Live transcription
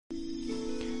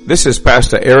This is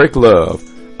Pastor Eric Love.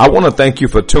 I want to thank you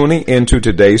for tuning into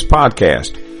today's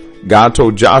podcast. God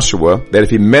told Joshua that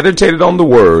if he meditated on the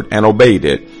word and obeyed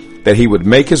it, that he would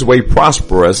make his way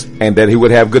prosperous and that he would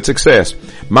have good success.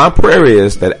 My prayer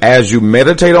is that as you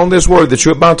meditate on this word that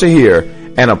you're about to hear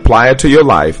and apply it to your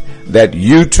life, that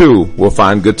you too will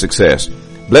find good success.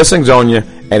 Blessings on you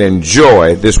and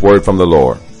enjoy this word from the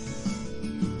Lord.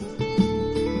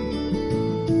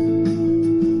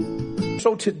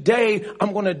 So today,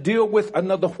 I'm going to deal with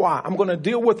another why. I'm going to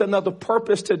deal with another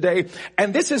purpose today.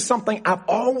 And this is something I've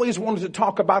always wanted to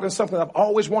talk about and something I've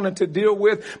always wanted to deal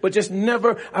with, but just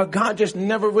never, God just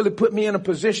never really put me in a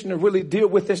position to really deal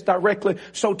with this directly.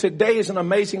 So today is an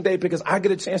amazing day because I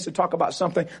get a chance to talk about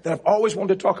something that I've always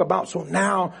wanted to talk about. So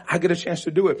now I get a chance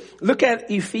to do it. Look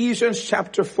at Ephesians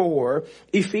chapter 4,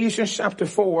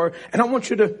 and I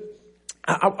want you to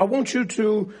I want you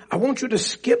to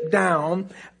skip down.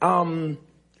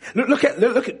 Look at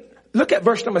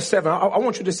verse number 7. I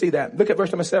want you to see that. Look at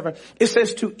verse number 7. It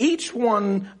says, to each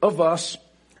one of us,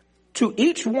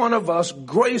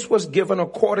 grace was given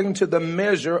according to the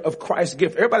measure of Christ's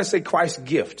gift. Everybody say Christ's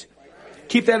gift.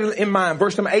 Keep that in mind.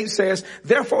 Verse number 8 says,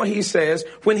 therefore he says,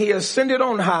 when he ascended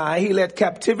on high, he led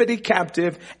captivity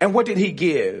captive. And what did he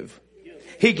give?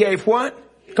 He gave what?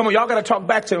 Come on, y'all got to talk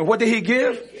back to him. What did he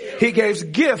give? He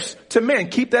gave gifts to men.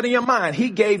 Keep that in your mind. He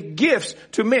gave gifts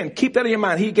to men. Keep that in your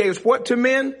mind. He gave what to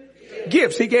men?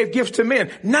 Gifts. He gave gifts to men.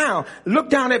 Now, look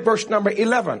down at verse number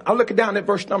 11. I'll look down at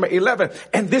verse number 11.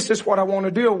 And this is what I want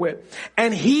to deal with.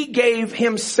 And he gave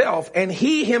himself,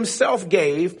 he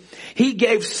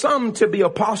gave some to be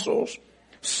apostles,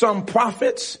 some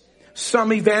prophets,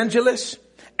 some evangelists,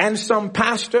 and some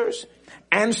pastors,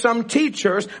 and some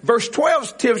teachers. Verse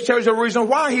 12 tells you the reason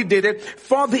why he did it.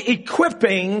 For the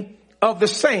equipping of the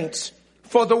saints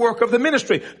for the work of the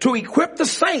ministry. To equip the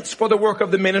saints for the work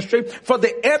of the ministry. For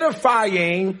the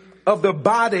edifying of the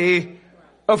body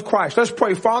of Christ. Let's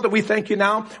pray. Father, we thank you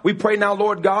now. We pray now,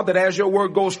 Lord God, that as your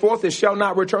word goes forth, it shall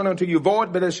not return unto you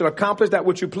void, but it shall accomplish that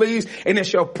which you please, and it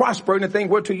shall prosper in the thing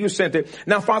whereto you sent it.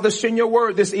 Now, Father, send your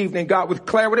word this evening, God, with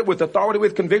clarity, with authority,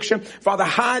 with conviction. Father,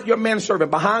 hide your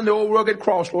manservant behind the old rugged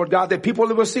cross, Lord God, that people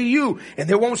will see you and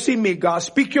they won't see me, God.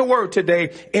 Speak your word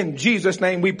today. In Jesus'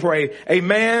 name we pray.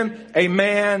 Amen,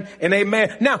 amen, and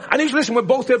amen. Now, I need you to listen with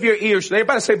both of your ears today.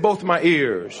 Everybody say both of my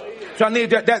ears. So I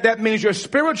need that means your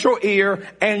spiritual ear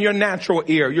and your natural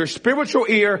ear. Your spiritual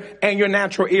ear and your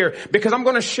natural ear. Because I'm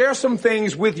going to share some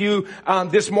things with you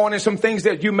this morning, some things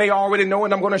that you may already know,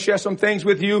 and I'm going to share some things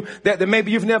with you that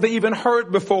maybe you've never even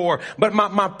heard before. But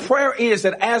my prayer is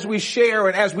that as we share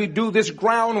and as we do this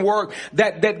groundwork,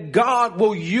 that God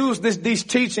will use this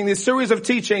series of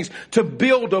teachings to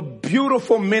build a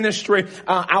beautiful ministry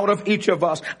out of each of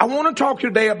us. I want to talk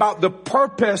today about the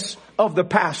purpose of the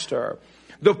pastor.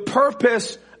 The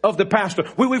purpose of the pastor.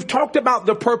 We've talked about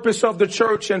the purpose of the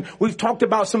church, and we've talked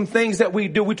about some things that we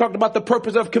do. We talked about the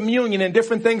purpose of communion and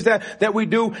different things that we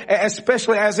do,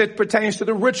 especially as it pertains to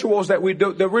the rituals that we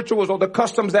do, the rituals or the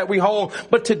customs that we hold.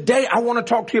 But today I want to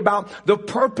talk to you about the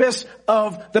purpose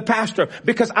of the pastor,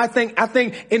 because I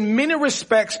think in many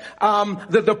respects,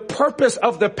 the purpose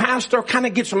of the pastor kind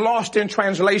of gets lost in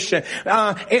translation.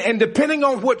 And depending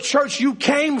on what church you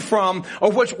came from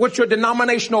or what your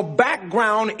denominational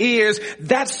background is,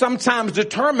 that sometimes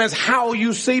determines how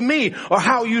you see me or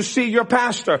how you see your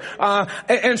pastor.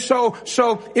 And so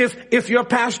if your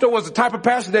pastor was the type of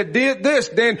pastor that did this,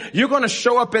 then you're going to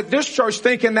show up at this church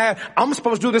thinking that I'm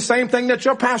supposed to do the same thing that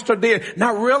your pastor did,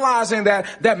 not realizing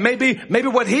that maybe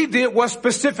what he did was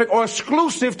specific or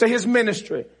exclusive to his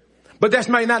ministry. But that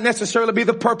may not necessarily be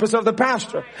the purpose of the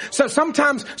pastor. So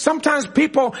sometimes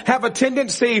people have a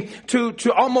tendency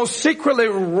to almost secretly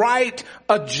write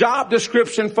a job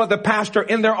description for the pastor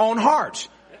in their own hearts.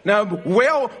 Now,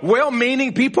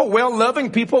 well-meaning people,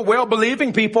 well-loving people,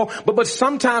 well-believing people, but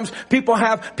sometimes people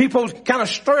kind of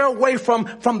stray away from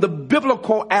the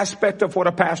biblical aspect of what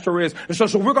a pastor is. And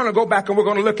so we're going to go back and we're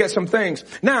going to look at some things.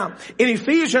 Now, in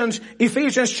Ephesians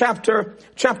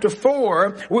chapter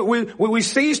 4, we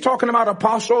see he's talking about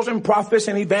apostles and prophets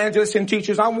and evangelists and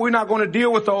teachers. We're not going to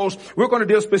deal with those. We're going to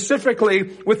deal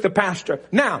specifically with the pastor.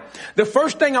 Now, the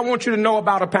first thing I want you to know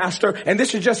about a pastor, and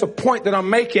this is just a point that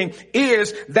I'm making,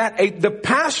 is that the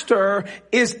pastor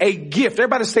is a gift.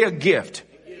 Everybody say a gift.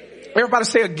 Everybody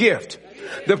say a gift.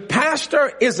 The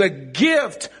pastor is a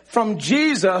gift from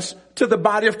Jesus to the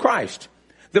body of Christ.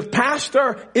 The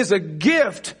pastor is a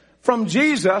gift from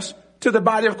Jesus to the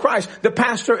body of Christ. The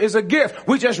pastor is a gift.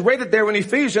 We just read it there in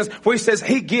Ephesians where he says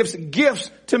he gives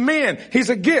gifts to men. He's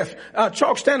a gift.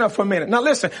 Chalk, stand up for a minute. Now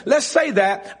listen, let's say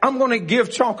that I'm going to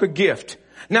give Chalk a gift.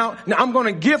 Now I'm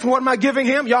going to give. What am I giving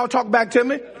him? Y'all talk back to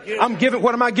me. I'm giving.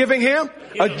 What am I giving him?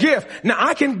 A gift. Now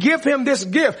I can give him this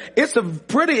gift. It's a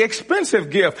pretty expensive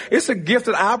gift. It's a gift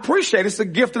that I appreciate. It's a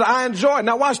gift that I enjoy.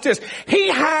 Now watch this. He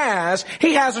has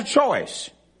a choice.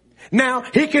 Now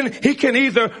he can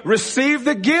either receive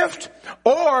the gift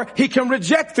or he can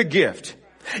reject the gift.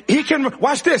 He can,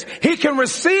 watch this. He can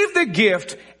receive the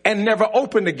gift and never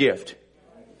open the gift.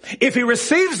 If he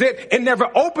receives it and never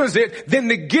opens it, then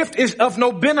the gift is of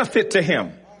no benefit to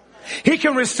him. He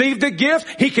can receive the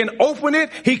gift. He can open it.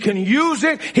 He can use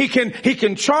it. He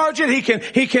can charge it. He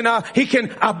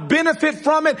can benefit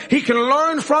from it. He can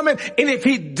learn from it. And if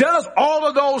he does all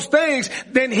of those things,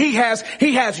 then he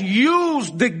has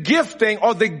used the gifting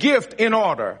or the gift in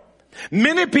order.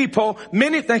 Many people, we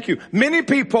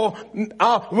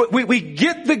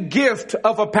get the gift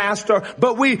of a pastor,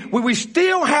 but we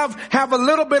still have a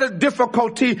little bit of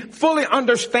difficulty fully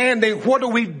understanding what do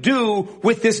we do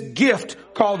with this gift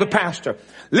called the pastor.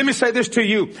 Let me say this to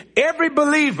you. Every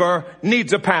believer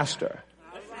needs a pastor.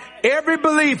 Every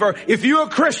believer, if you're a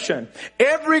Christian,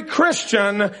 every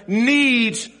Christian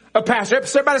needs a pastor.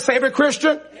 Everybody say every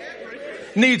Christian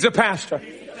needs a pastor.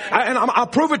 And I'll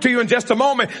prove it to you in just a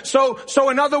moment. So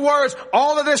in other words,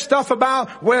 all of this stuff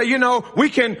about, well, we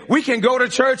can go to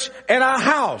church at our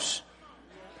house.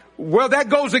 Well, that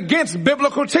goes against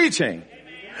biblical teaching.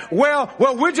 Well,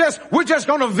 we're just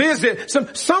going to visit.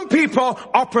 Some people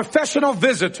are professional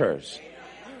visitors.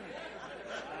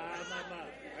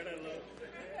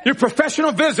 You're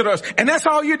professional visitors, and that's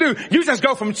all you do. You just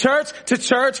go from church to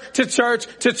church to church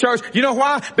to church. You know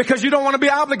why? Because you don't want to be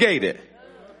obligated.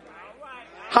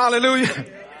 Hallelujah.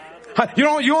 You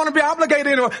want to be obligated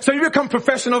anymore. So you become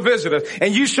professional visitors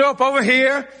and you show up over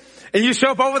here and you show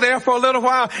up over there for a little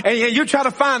while and you try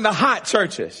to find the hot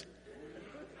churches.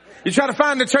 You try to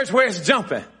find the church where it's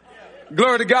jumping.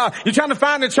 Glory to God. You're trying to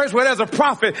find the church where there's a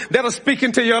prophet that'll speak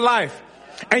into your life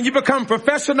and you become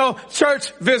professional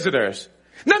church visitors.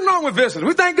 Nothing wrong with visitors.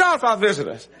 We thank God for our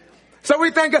visitors. So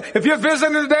we thank God. If you're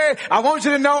visiting today, I want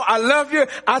you to know I love you.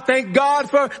 I thank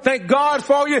God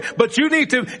for you. But you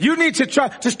need to try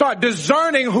to start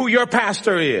discerning who your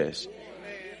pastor is.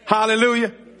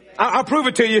 Hallelujah. I'll prove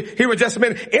it to you here in just a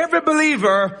minute. Every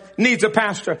believer needs a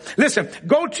pastor. Listen,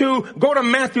 go to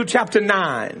Matthew chapter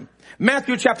 9.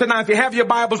 Matthew chapter 9. If you have your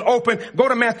Bibles open, go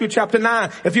to Matthew chapter 9.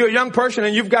 If you're a young person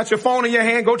and you've got your phone in your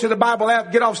hand, go to the Bible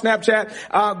app, get off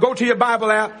Snapchat, go to your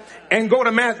Bible app and go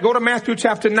to Matthew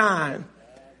chapter 9.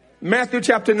 Matthew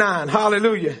chapter 9.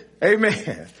 Hallelujah.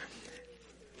 Amen.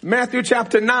 Matthew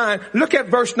chapter 9. Look at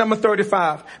verse number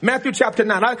 35. Matthew chapter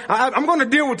 9. I'm going to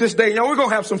deal with this day. We're going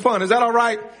to have some fun. Is that all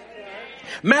right?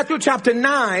 Matthew chapter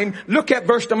 9, look at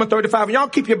verse number 35. Y'all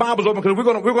keep your Bibles open because we're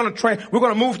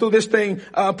going to move through this thing,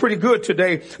 pretty good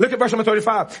today. Look at verse number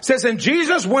 35. It says, and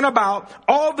Jesus went about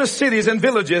all the cities and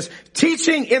villages,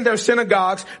 teaching in their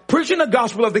synagogues, preaching the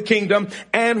gospel of the kingdom.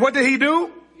 And what did he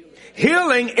do?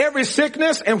 Healing every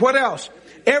sickness and what else?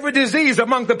 Every disease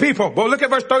among the people. But look at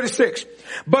verse 36.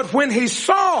 But when he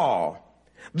saw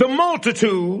the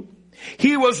multitude,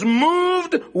 he was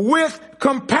moved with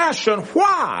compassion.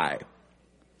 Why?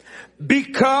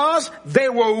 Because they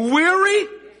were weary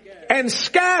and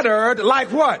scattered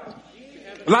like what?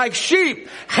 Like sheep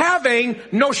having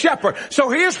no shepherd. So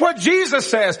here's what Jesus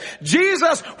says.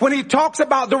 Jesus, when he talks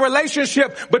about the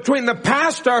relationship between the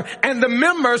pastor and the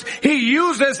members, he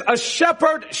uses a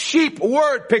shepherd-sheep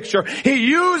word picture. He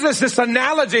uses this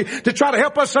analogy to try to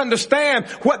help us understand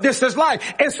what this is like.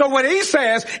 And so what he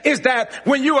says is that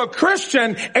when you're a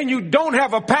Christian and you don't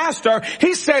have a pastor,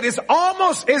 he said it's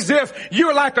almost as if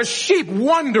you're like a sheep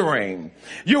wandering.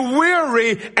 You're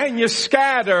weary and you're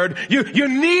scattered. You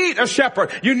need a shepherd.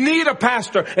 You need a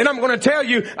pastor. And I'm going to tell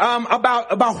you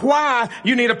about why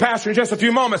you need a pastor in just a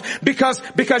few moments. Because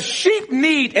sheep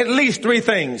need at least three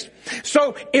things.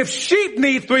 So if sheep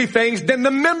need three things, then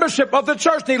the membership of the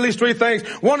church need at least three things.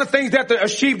 One of the things that a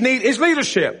sheep need is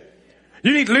leadership.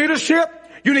 You need leadership,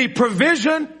 you need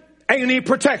provision, and you need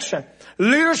protection.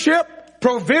 Leadership,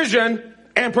 provision,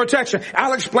 and protection.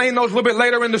 I'll explain those a little bit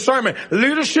later in the sermon.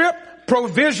 Leadership,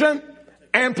 provision,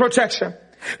 and protection.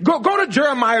 Go to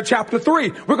Jeremiah chapter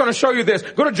 3. We're going to show you this.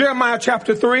 Go to Jeremiah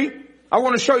chapter 3. I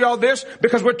want to show you all this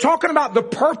because we're talking about the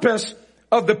purpose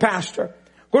of the pastor.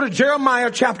 Go to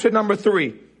Jeremiah chapter number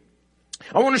 3.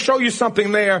 I want to show you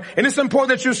something there, and it's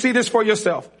important that you see this for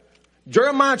yourself.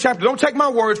 Jeremiah chapter, don't take my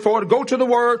word for it. Go to the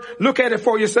word, look at it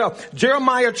for yourself.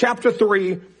 Jeremiah chapter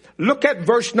 3, look at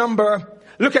verse number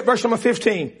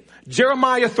 15.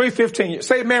 Jeremiah 3:15.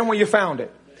 Say amen when you found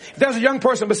it. If there's a young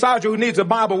person beside you who needs a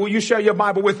Bible, will you share your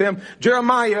Bible with them?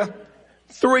 Jeremiah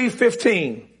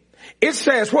 3:15. It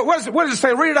says, what does it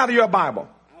say? Read it out of your Bible.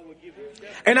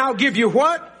 And I'll give you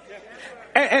what?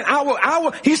 And I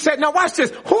will, he said, now watch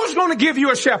this. Who's going to give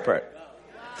you a shepherd?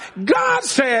 God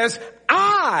says,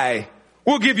 I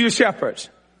will give you shepherds.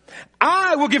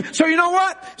 I will give. So you know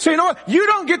what? You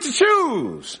don't get to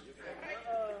choose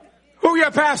who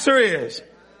your pastor is.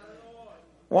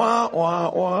 Wah,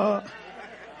 wah, wah.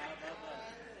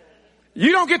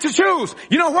 You don't get to choose.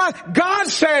 You know what? God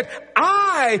said,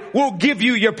 I will give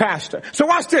you your pastor. So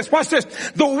watch this.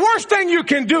 The worst thing you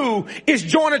can do is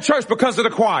join a church because of the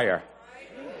choir.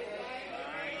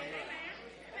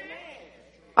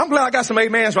 I'm glad I got some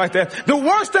amens right there. The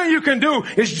worst thing you can do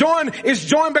is join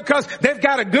because they've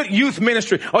got a good youth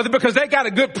ministry or because they got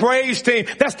a good praise team.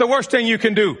 That's the worst thing you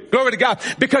can do. Glory to God.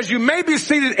 Because you may be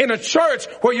seated in a church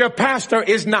where your pastor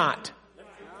is not.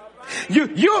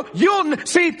 You'll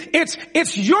see,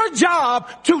 it's your job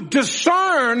to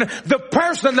discern the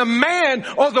person, the man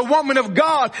or the woman of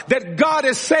God that God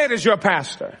has said is your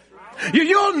pastor.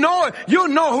 You'll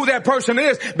know who that person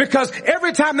is because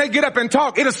every time they get up and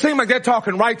talk, it'll seem like they're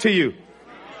talking right to you.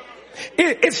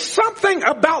 It's something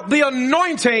about the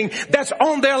anointing that's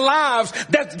on their lives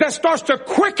that starts to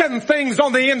quicken things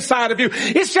on the inside of you.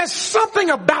 It's just something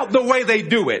about the way they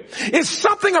do it. It's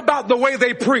something about the way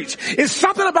they preach. It's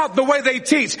something about the way they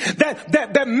teach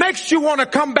that makes you want to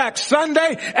come back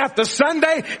Sunday after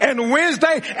Sunday and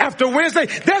Wednesday after Wednesday.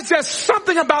 There's just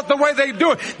something about the way they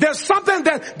do it. There's something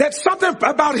that's something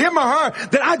about him or her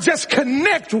that I just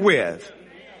connect with.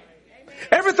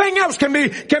 Everything else can be,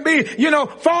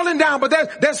 falling down, but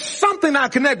there's something I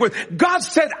connect with. God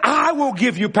said, I will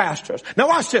give you pastors. Now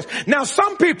watch this. Now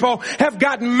some people have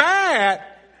gotten mad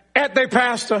at their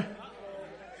pastor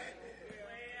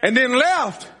and then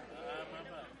left.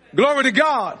 Glory to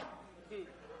God.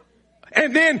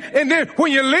 And then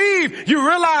when you leave, you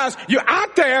realize you're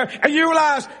out there and you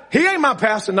realize he ain't my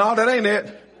pastor. No, that ain't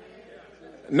it.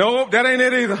 No, that ain't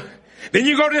it either. Then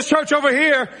you go to this church over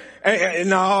here.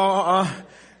 No,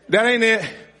 that ain't it.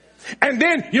 And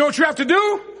then, you know what you have to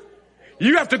do?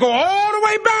 You have to go all the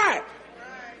way back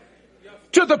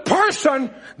to the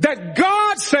person that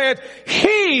God said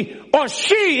he or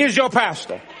she is your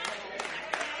pastor.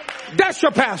 That's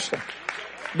your pastor.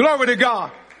 Glory to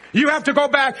God. You have to go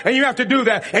back and you have to do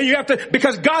that. And you have to,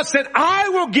 because God said, I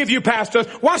will give you pastors.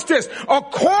 Watch this.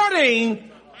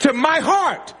 According to my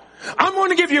heart. I'm going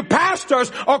to give you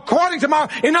pastors according to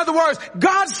in other words,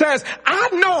 God says, I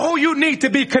know who you need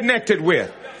to be connected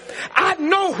with. I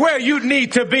know where you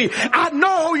need to be. I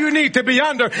know who you need to be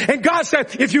under. And God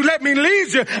said, if you let me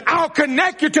lead you, I'll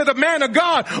connect you to the man of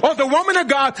God or the woman of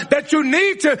God that you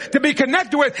need to be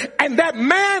connected with. And that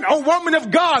man or woman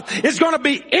of God is going to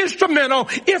be instrumental,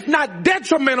 if not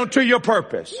detrimental, to your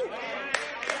purpose.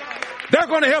 They're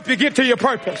going to help you get to your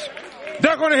purpose.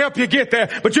 They're going to help you get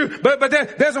there, but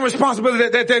there's a responsibility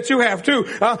that you have too.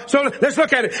 So let's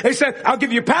look at it. He said, I'll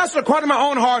give you pastor according to my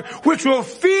own heart, which will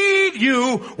feed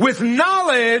you with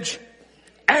knowledge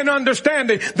and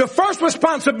understanding. The first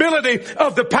responsibility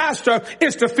of the pastor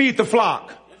is to feed the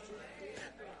flock.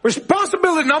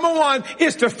 Responsibility number one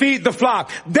is to feed the flock.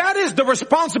 That is the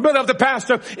responsibility of the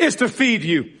pastor, is to feed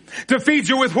you. To feed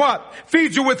you with what?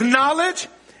 Feed you with knowledge.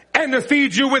 And to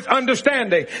feed you with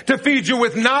understanding. To feed you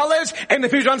with knowledge and to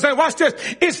feed you with understanding. Watch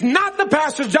this. It's not the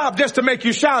pastor's job just to make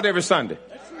you shout every Sunday.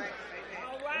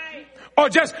 Or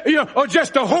just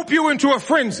to hope you into a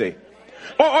frenzy.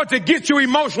 Or to get you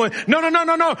emotional. No.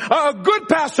 A good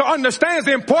pastor understands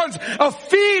the importance of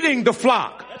feeding the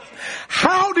flock.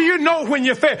 How do you know when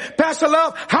you're fed? Pastor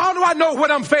Love, how do I know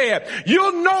when I'm fed?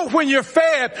 You'll know when you're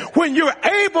fed when you're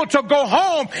able to go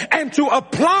home and to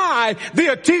apply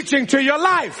the teaching to your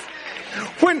life.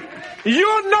 When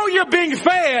you'll know you're being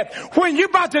fed when you're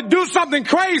about to do something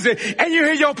crazy and you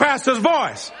hear your pastor's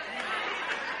voice.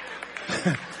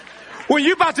 When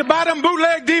you're about to buy them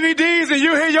bootleg DVDs and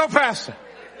you hear your pastor.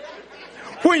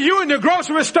 When you're in the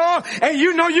grocery store and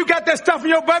you know you got that stuff in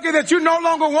your bucket that you no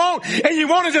longer want and you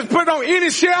want to just put it on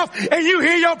any shelf and you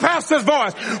hear your pastor's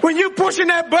voice. When you pushing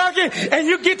that bucket and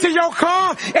you get to your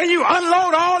car and you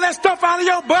unload all that stuff out of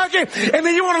your bucket and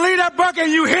then you want to leave that bucket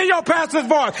and you hear your pastor's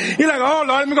voice. You're like, oh Lord,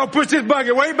 let me go push this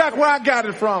bucket way back where I got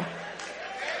it from.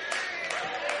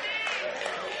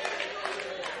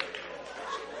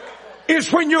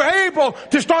 It's when you're able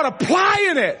to start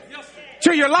applying it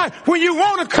to your life. When you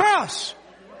want to cuss.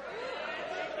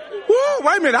 Whoa,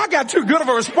 wait a minute, I got too good of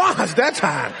a response that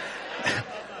time.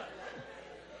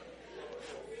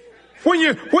 When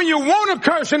you want to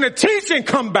curse and the teaching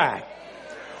come back.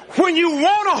 When you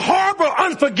want to harbor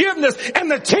unforgiveness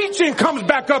and the teaching comes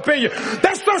back up in you.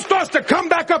 That stuff starts to come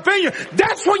back up in you.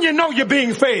 That's when you know you're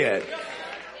being fed.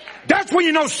 That's when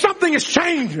you know something is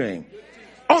changing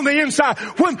on the inside.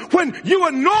 When you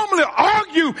would normally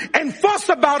argue and fuss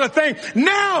about a thing,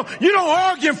 now you don't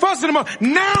argue and fuss anymore.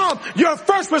 Now your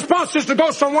first response is to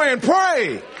go somewhere and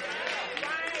pray.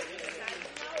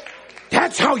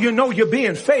 That's how you know you're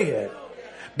being fed.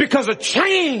 Because a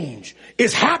change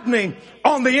is happening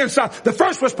on the inside. The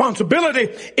first responsibility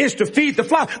is to feed the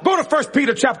flock. Go to 1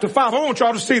 Peter chapter 5. I want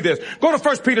y'all to see this. Go to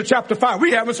 1 Peter chapter 5.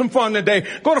 We're having some fun today.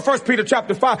 Go to 1 Peter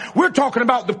chapter 5. We're talking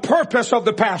about the purpose of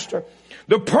the pastor.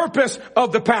 The purpose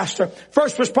of the pastor.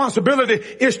 First responsibility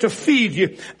is to feed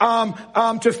you,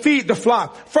 to feed the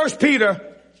flock. 1 Peter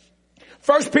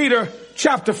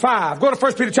chapter 5. Go to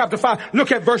 1 Peter chapter 5.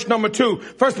 Look at verse number 2.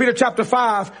 1 Peter chapter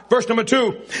 5, verse number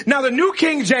 2. Now the New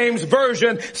King James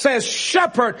Version says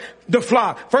shepherd the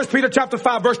flock. 1 Peter chapter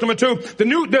 5, verse number 2.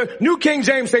 The New King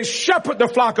James says shepherd the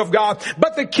flock of God.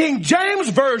 But the King James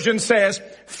Version says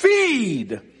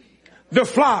feed the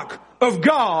flock of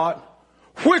God,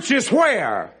 which is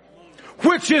where?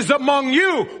 Which is among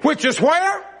you. Which is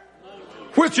where?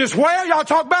 Which is where? Y'all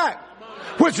talk back.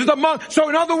 Which is among, so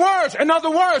in other words,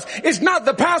 it's not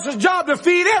the pastor's job to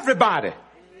feed everybody.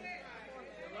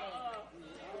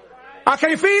 I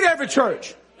can't feed every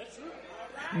church.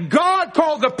 God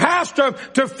called the pastor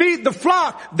to feed the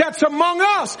flock that's among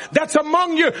us, that's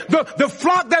among you. The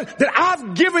flock that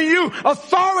I've given you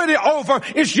authority over,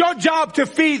 it's your job to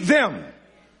feed them.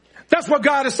 That's what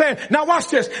God is saying. Now watch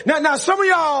this. Now some of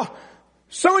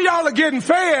y'all are getting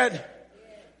fed.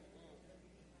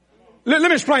 Let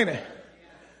me explain it.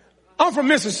 I'm from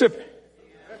Mississippi.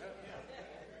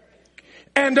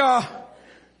 And,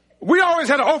 we always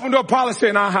had an open door policy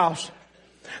in our house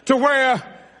to where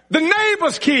the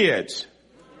neighbors' kids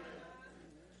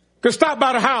could stop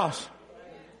by the house.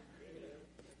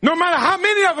 No matter how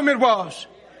many of them it was.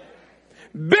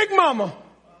 Big Mama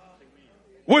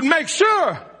would make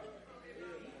sure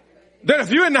that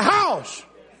if you're in the house,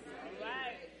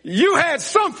 you had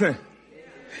something.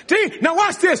 Now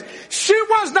watch this. She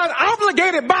was not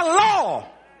obligated by law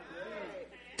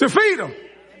to feed them.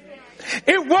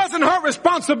 It wasn't her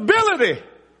responsibility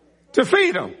to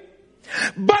feed them.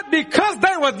 But because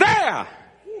they were there,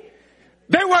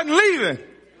 they wasn't leaving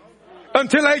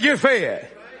until they get fed.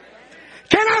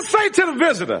 Can I say to the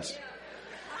visitors,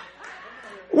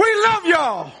 we love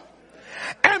y'all.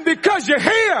 And because you're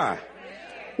here,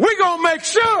 we're going to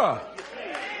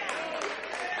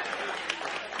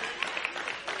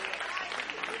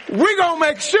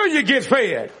make sure you get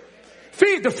fed.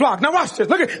 Feed the flock. Now watch this.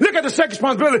 Look at the second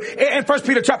responsibility in 1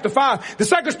 Peter chapter 5. The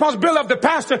second responsibility of the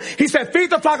pastor, he said, feed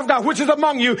the flock of God, which is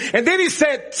among you. And then he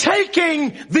said,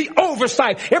 taking the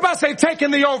oversight. Everybody say,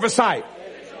 taking the oversight.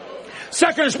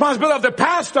 Second responsibility of the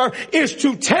pastor is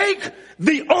to take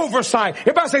the oversight.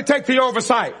 Everybody say, take the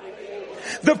oversight.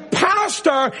 The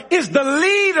pastor is the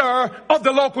leader of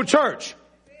the local church.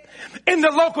 In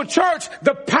the local church,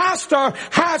 the pastor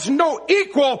has no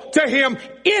equal to him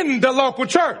in the local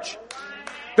church.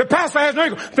 The pastor has no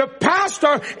equal. The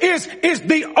pastor is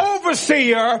the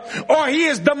overseer, or he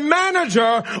is the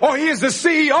manager, or he is the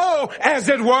CEO, as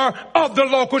it were, of the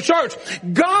local church.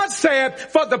 God said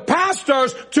for the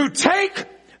pastors to take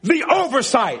the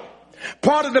oversight.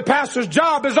 Part of the pastor's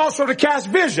job is also to cast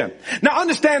vision. Now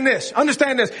understand this,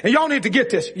 and y'all need to get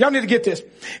this.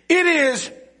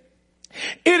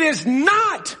 It is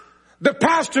not the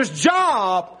pastor's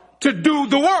job to do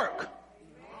the work.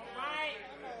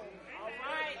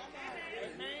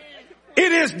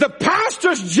 It is the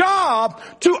pastor's job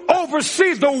to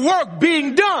oversee the work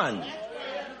being done.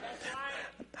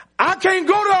 I can't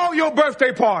go to all your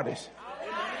birthday parties.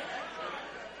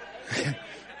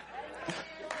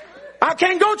 I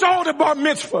can't go to all the bar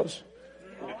mitzvahs.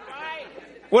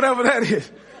 Whatever that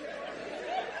is.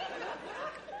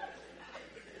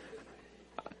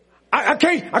 I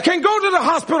can't go to the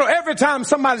hospital every time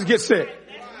somebody gets sick.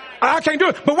 I can't do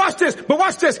it. But watch this.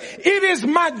 It is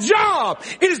my job.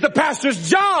 It is the pastor's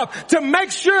job to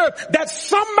make sure that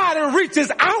somebody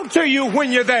reaches out to you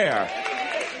when you're there.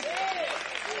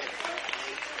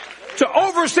 To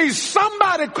oversee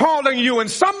somebody calling you and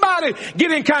somebody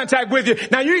get in contact with you.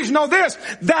 Now you need to know this,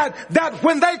 that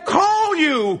when they call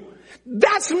you,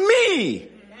 that's me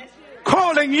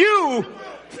calling you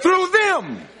through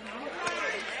them.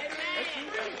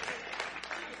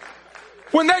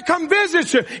 When they come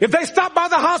visit you, if they stop by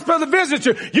the hospital to visit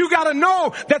you, you gotta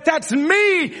know that that's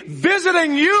me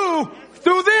visiting you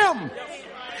through them.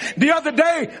 The other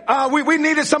day, we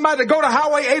needed somebody to go to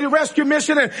Highway 80 Rescue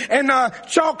Mission, and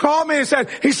Chuck called me and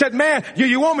he said, man,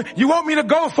 you want me to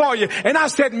go for you? And I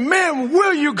said, man,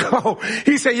 will you go?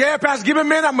 He said, yeah, Pastor, give me a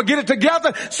minute, I'm gonna get it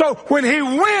together. So when he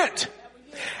went,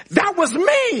 That was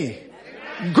me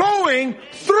going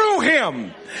through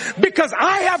him, because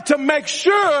I have to make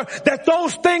sure that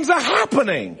those things are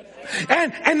happening.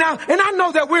 And I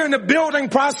know that we're in the building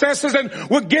processes and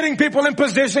we're getting people in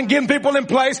position, getting people in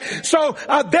place. So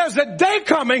there's a day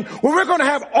coming where we're going to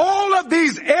have all of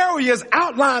these areas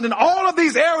outlined and all of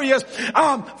these areas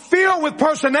filled with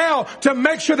personnel to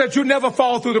make sure that you never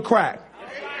fall through the crack.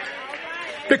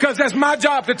 Because that's my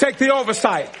job to take the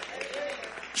oversight.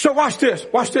 So watch this.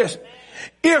 Watch this.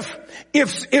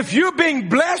 If you're being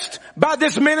blessed by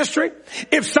this ministry,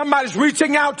 if somebody's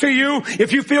reaching out to you,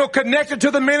 if you feel connected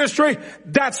to the ministry,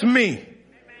 that's me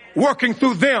working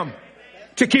through them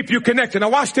to keep you connected. Now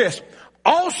watch this.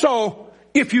 Also,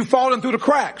 if you've fallen through the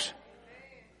cracks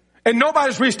and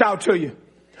nobody's reached out to you,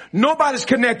 nobody's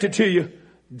connected to you,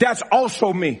 that's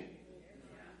also me.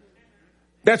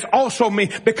 That's also me,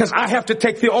 because I have to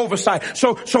take the oversight.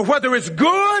 So whether it's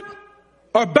good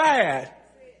or bad,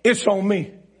 it's on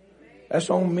me. That's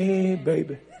on me,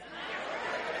 baby.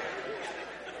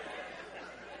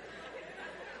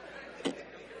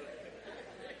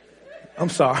 I'm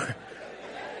sorry.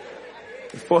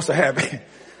 It's force of habit.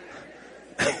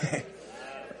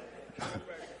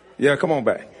 Yeah, come on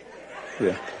back.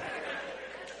 Yeah.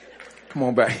 Come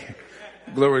on back.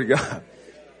 Glory to God.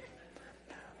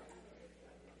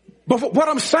 But what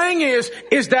I'm saying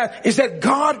is that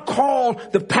God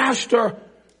called the pastor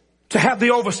to have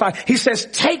the oversight. He says,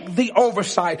 take the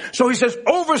oversight. So he says,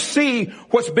 oversee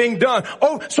what's being done.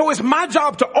 Oh, so it's my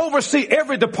job to oversee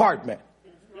every department,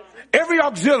 every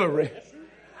auxiliary.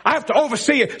 I have to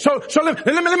oversee it. So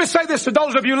let me say this to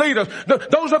those of you leaders,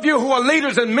 those of you who are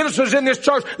leaders and ministers in this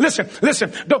church.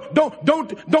 Listen.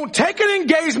 Don't take an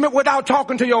engagement without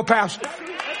talking to your pastor.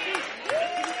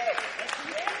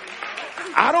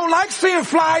 I don't like seeing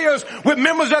flyers with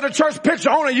members of the church picture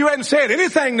on it. You hadn't said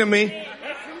anything to me.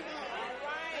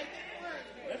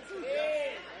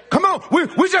 Come on,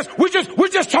 we're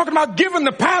just talking about giving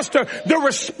the pastor the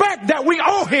respect that we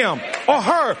owe him or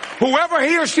her, whoever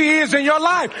he or she is in your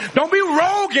life. Don't be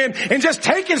roguing and just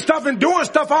taking stuff and doing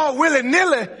stuff all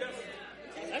willy-nilly.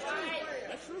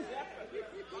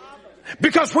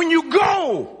 Because when you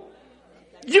go,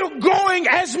 you're going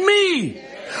as me.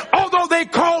 Although they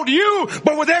called you,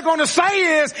 but what they're going to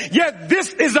say is, yeah,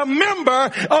 this is a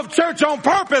member of Church on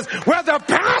Purpose, where the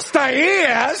pastor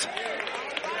is.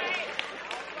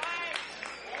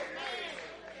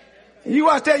 You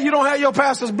out there, you don't have your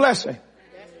pastor's blessing.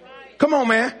 Come on,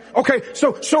 man. Okay,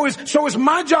 so it's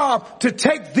my job to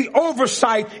take the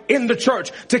oversight in the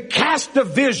church, to cast the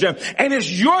vision, and it's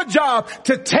your job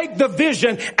to take the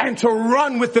vision and to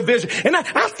run with the vision. And I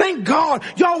thank God,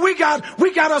 y'all, we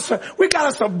got us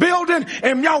a building,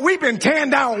 and y'all, we've been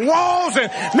tearing down walls, and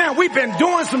man, we've been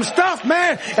doing some stuff,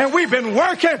 man, and we've been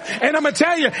working, and I'm gonna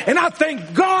tell you, and I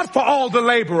thank God for all the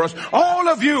laborers, all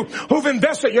of you who've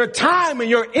invested your time and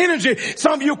your energy.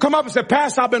 Some of you come up and say,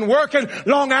 Pastor, I've been working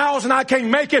long hours and I can't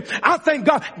make it. I thank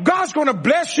God. God's going to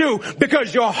bless you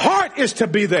because your heart is to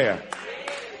be there.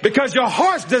 Because your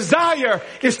heart's desire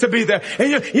is to be there.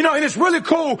 And you know, and it's really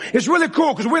cool. It's really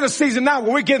cool because we're in a season now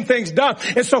where we're getting things done.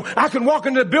 And so I can walk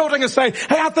into the building and say,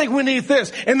 hey, I think we need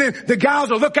this. And then the guys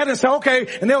will look at it and say,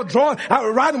 okay. And they'll draw.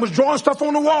 Ryden was drawing stuff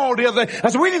on the wall the other day. I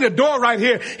said, we need a door right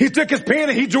here. He took his pen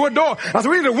and he drew a door. I said,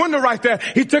 we need a window right there.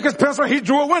 He took his pencil and he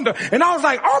drew a window. And I was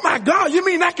like, oh my God, you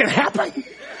mean that can happen?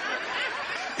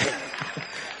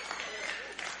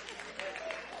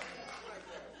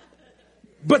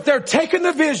 But they're taking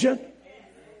the vision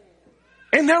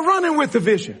and they're running with the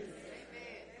vision.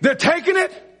 They're taking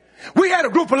it. We had a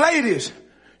group of ladies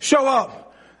show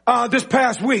up this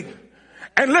past week.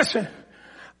 And listen,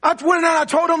 I went in and I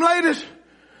told them ladies,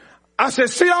 I said,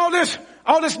 see all this,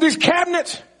 these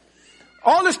cabinets,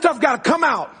 all this stuff got to come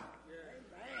out.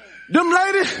 Them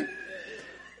ladies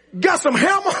got some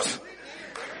hammers.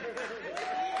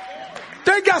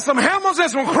 They got some hammers and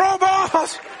some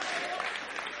crowbars.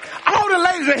 All the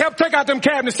ladies that help take out them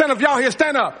cabinets, stand up, y'all here,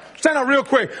 stand up real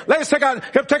quick. Ladies,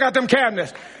 help take out them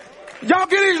cabinets. Y'all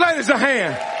give these ladies a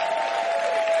hand.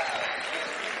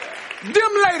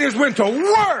 Them ladies went to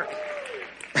work.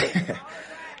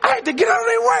 I had to get out of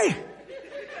their way.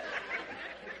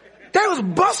 They was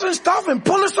busting stuff and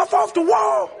pulling stuff off the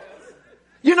wall.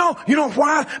 You know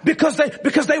why? Because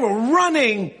they were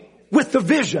running with the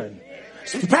vision.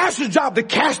 It's the pastor's job to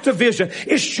cast the vision.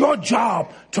 It's your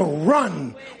job to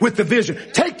run with the vision.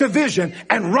 Take the vision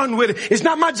and run with it. It's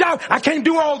not my job. I can't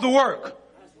do all the work.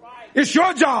 It's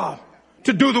your job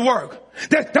to do the work.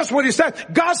 That's what he said.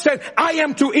 God said, I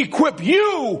am to equip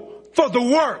you for the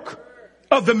work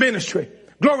of the ministry.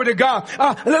 Glory to God.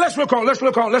 Let's look on.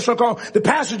 The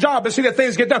pastor's job is to see that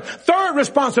things get done. Third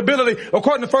responsibility,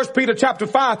 according to 1 Peter chapter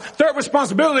 5, third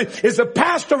responsibility is the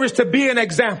pastor is to be an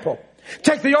example.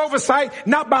 Take the oversight,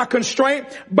 not by constraint,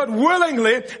 but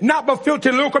willingly, not by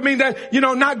filthy lucre. I mean that,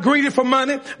 not greedy for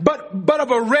money, but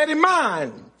of a ready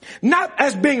mind. Not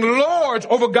as being lords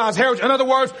over God's heritage. In other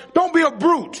words, don't be a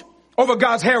brute over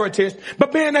God's heritage,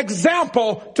 but be an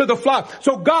example to the flock.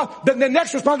 So the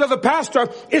next responsibility of the pastor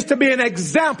is to be an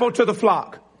example to the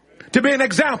flock. To be an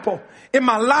example in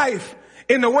my life,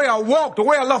 in the way I walk, the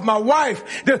way I love my wife,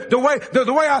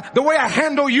 the way I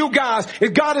handle you guys.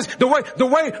 If God is the way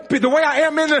I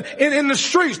am in the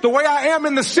streets, the way I am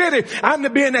in the city, I'm to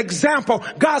be an example.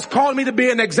 God's called me to be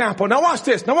an example. Now watch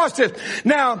this.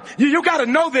 Now you got to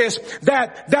know this,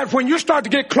 that when you start to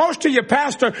get close to your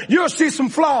pastor, you'll see some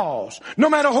flaws. No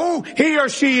matter who he or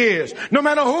she is, no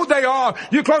matter who they are,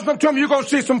 you're close enough to them, you're going to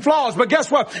see some flaws. But guess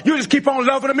what? You just keep on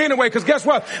loving them anyway, because guess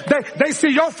what? They see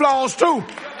your flaws too.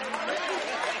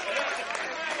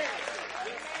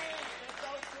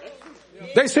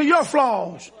 They see your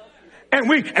flaws. And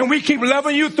we keep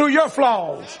loving you through your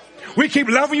flaws. We keep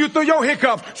loving you through your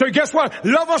hiccups. So guess what?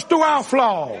 Love us through our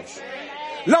flaws.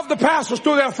 Love the pastors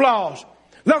through their flaws.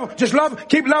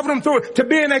 Keep loving them through it, to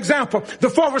be an example. The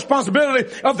fourth responsibility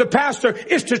of the pastor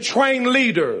is to train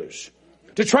leaders.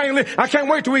 I can't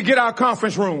wait till we get our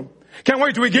conference room. Can't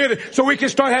wait till we get it so we can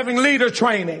start having leader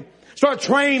training. Start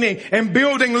training and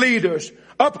building leaders.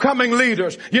 Upcoming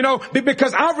leaders,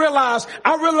 because I realize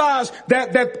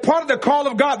that part of the call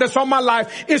of God that's on my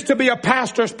life is to be a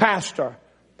pastor's pastor.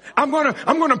 I'm going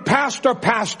to pastor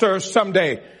pastors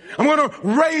someday. I'm going to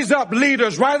raise up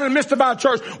leaders right in the midst of our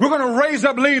church. We're going to raise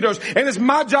up leaders, and it's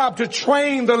my job to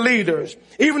train the leaders,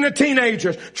 even the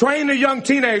teenagers, train the young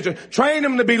teenagers, train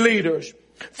them to be leaders.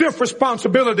 Fifth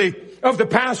responsibility of the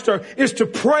pastor is to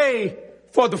pray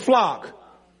for the flock.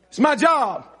 It's my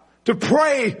job to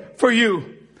pray for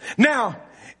you. Now,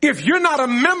 if you're not a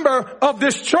member of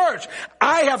this church,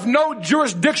 I have no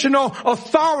jurisdictional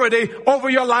authority over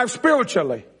your life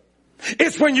spiritually.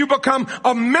 It's when you become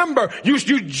a member, you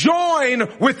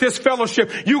join with this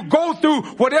fellowship. You go through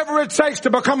whatever it takes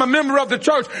to become a member of the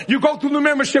church. You go through the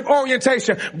membership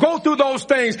orientation, go through those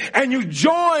things, and you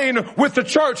join with the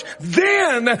church.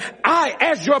 Then I,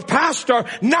 as your pastor,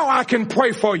 now I can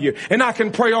pray for you and I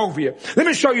can pray over you. Let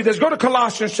me show you this. Go to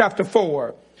Colossians chapter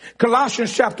 4.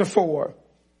 Colossians chapter 4.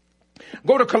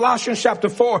 Go to Colossians chapter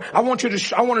 4. I want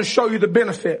to show you the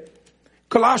benefit.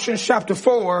 Colossians chapter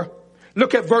 4.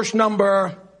 Look at verse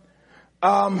number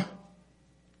 12.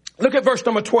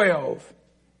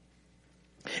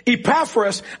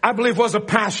 Epaphras, I believe, was a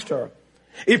pastor.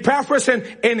 Epaphras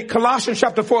in Colossians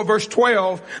chapter 4 verse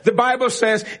 12, the Bible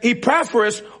says,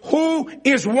 Epaphras, who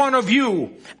is one of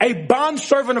you, a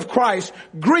bondservant of Christ,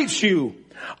 greets you,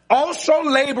 also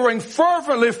laboring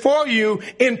fervently for you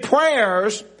in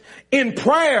prayers. He's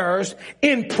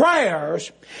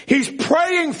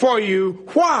praying for you.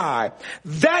 Why?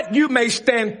 That you may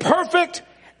stand perfect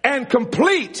and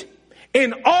complete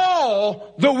in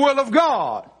all the will of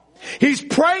God. He's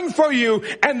praying for you,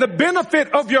 and the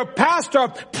benefit of your pastor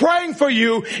praying for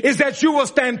you is that you will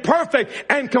stand perfect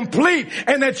and complete,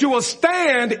 and that you will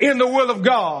stand in the will of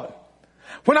God.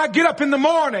 When I get up in the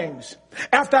mornings,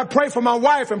 after I pray for my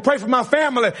wife and pray for my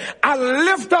family, I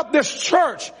lift up this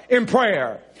church in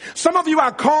prayer. Some of you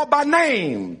I call by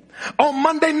name. On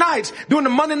Monday nights, during the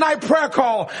Monday night prayer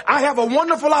call, I have a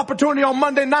wonderful opportunity on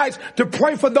Monday nights to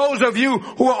pray for those of you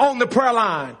who are on the prayer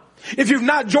line. If you've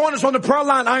not joined us on the prayer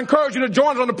line, I encourage you to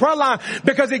join us on the prayer line,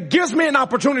 because it gives me an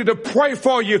opportunity to pray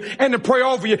for you and to pray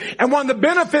over you. And one of the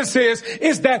benefits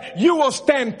is that you will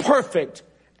stand perfect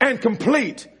and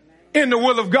complete in the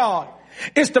will of God.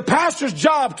 It's the pastor's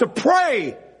job to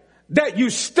pray that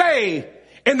you stay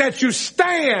and that you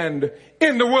stand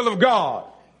in the will of God.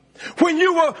 When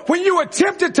you were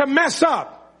tempted to mess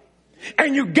up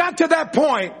and you got to that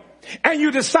point and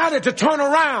you decided to turn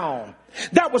around,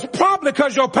 that was probably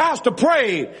because your pastor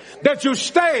prayed that you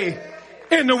stay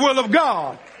in the will of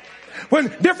God.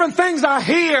 When different things I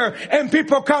hear and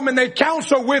people come and they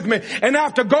counsel with me, and I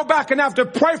have to go back and I have to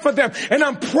pray for them, and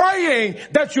I'm praying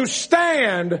that you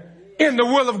stand in the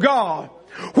will of God.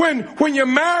 When your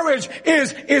marriage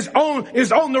is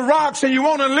on the rocks and you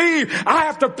want to leave, I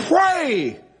have to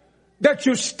pray that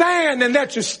you stand and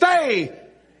that you stay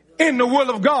in the will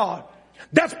of God.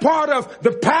 That's part of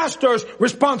the pastor's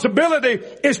responsibility,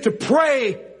 is to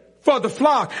pray for the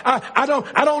flock. I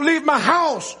don't leave my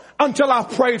house until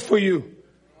I've prayed for you.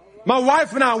 My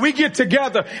wife and I, we get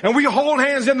together and we hold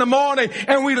hands in the morning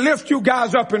and we lift you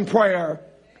guys up in prayer.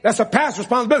 That's a pastor's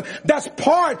responsibility. That's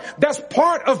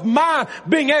part of my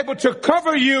being able to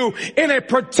cover you in a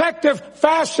protective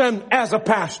fashion as a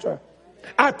pastor.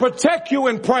 I protect you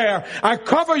in prayer. I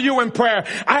cover you in prayer.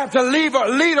 I have to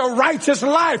lead a righteous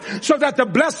life so that the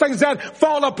blessings that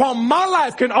fall upon my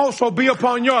life can also be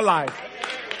upon your life.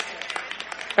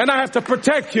 And I have to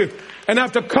protect you and I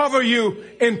have to cover you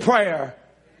in prayer.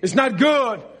 It's not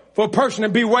good for a person to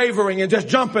be wavering and just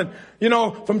jumping,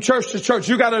 from church to church.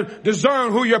 You got to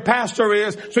discern who your pastor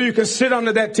is so you can sit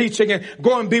under that teaching and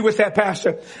go and be with that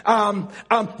pastor.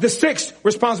 The sixth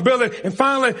responsibility, and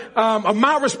finally,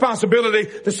 my responsibility,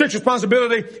 the sixth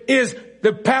responsibility is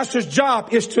the pastor's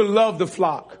job is to love the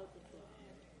flock.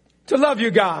 To love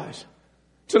you guys.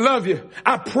 To love you.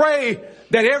 I pray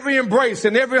that every embrace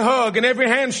and every hug and every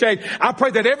handshake, I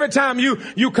pray that every time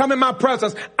you come in my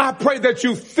presence, I pray that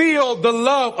you feel the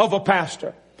love of a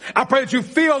pastor. I pray that you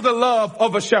feel the love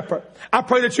of a shepherd. I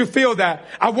pray that you feel that.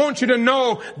 I want you to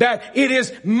know that it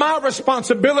is my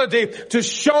responsibility to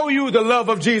show you the love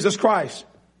of Jesus Christ.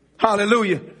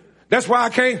 Hallelujah. That's why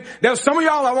there's some of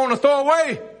y'all I want to throw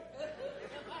away.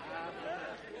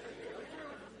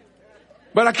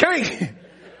 But I can't.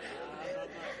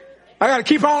 I got to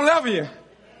keep on loving you.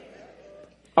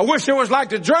 I wish it was like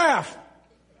the draft.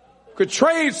 Could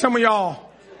trade some of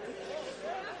y'all.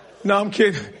 No, I'm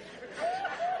kidding.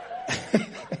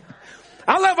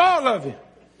 I love all of you.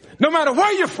 No matter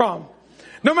where you're from.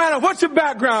 No matter what your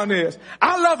background is.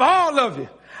 I love all of you.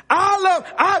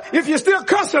 If you still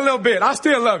cuss a little bit, I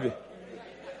still love you.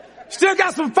 Still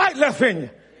got some fight left in you.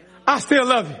 I still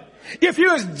love you. If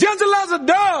you're as gentle as a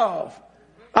dove,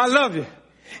 I love you.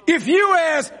 If you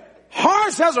as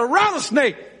harsh as a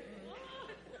rattlesnake.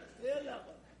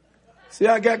 See,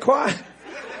 I got quiet.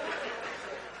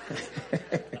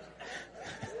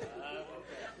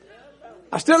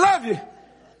 I still love you.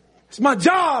 It's my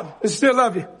job to still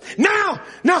love you. Now,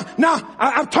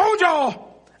 I've told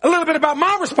y'all a little bit about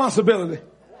my responsibility.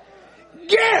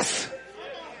 Yes.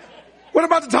 What I'm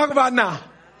about to talk about now?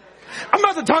 I'm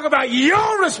about to talk about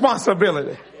your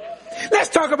responsibility. Let's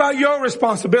talk about your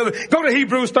responsibility. Go to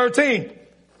Hebrews 13.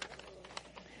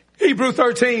 Hebrews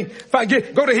 13.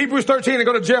 Go to Hebrews 13 and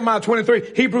go to Jeremiah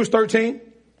 23. Hebrews 13.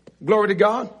 Glory to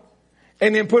God.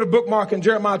 And then put a bookmark in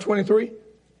Jeremiah 23.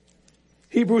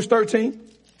 Hebrews 13.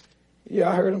 Yeah,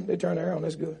 I heard them. They turned their hair on.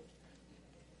 That's good.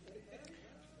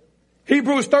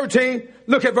 Hebrews 13.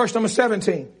 Look at verse number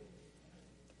 17.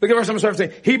 Look at verse number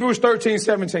 17. Hebrews 13,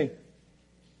 17.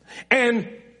 And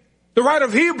the writer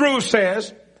of Hebrews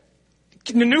says,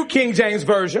 in the New King James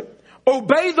Version,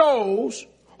 obey those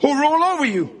who rule over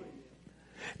you.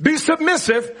 Be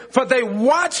submissive, for they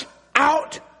watch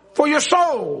out for your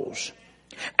souls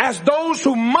as those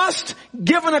who must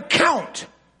give an account.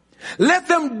 Let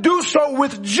them do so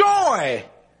with joy,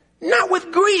 not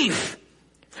with grief,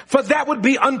 for that would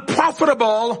be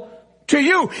unprofitable to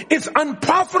you. It's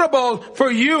unprofitable for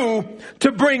you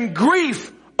to bring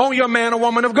grief on your man or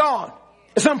woman of God.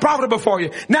 It's unprofitable for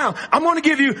you. Now, I'm going to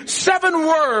give you 7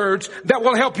 words that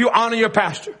will help you honor your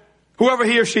pastor, whoever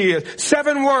he or she is.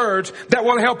 7 words that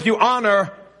will help you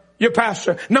honor your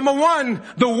pastor. Number 1,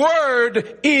 the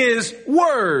word is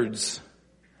words.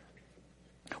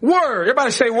 Word.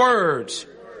 Everybody say words.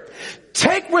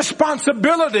 Take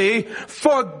responsibility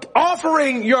for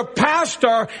offering your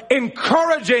pastor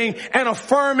encouraging and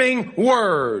affirming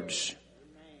words.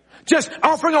 Just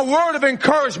offering a word of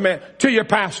encouragement to your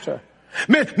pastor.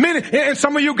 And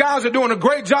some of you guys are doing a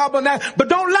great job on that, but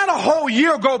don't let a whole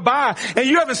year go by and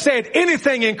you haven't said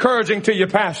anything encouraging to your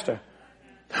pastor.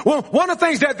 Well, one of the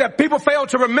things that people fail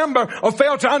to remember or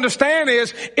fail to understand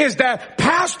is that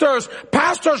pastors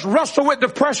wrestle with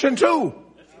depression too.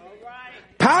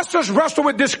 Pastors wrestle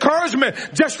with discouragement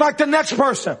just like the next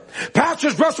person.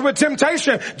 Pastors wrestle with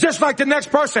temptation just like the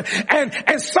next person.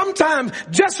 And sometimes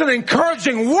just an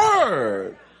encouraging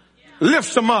word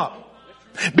lifts them up.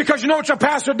 Because you know what your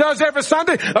pastor does every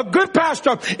Sunday? A good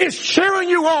pastor is cheering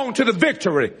you on to the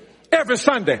victory every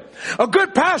Sunday. A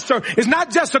good pastor is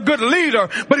not just a good leader,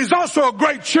 but he's also a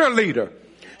great cheerleader.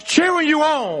 Cheering you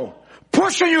on,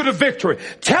 pushing you to victory,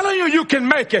 telling you you can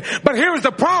make it. But here's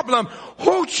the problem.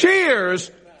 Who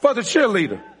cheers for the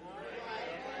cheerleader?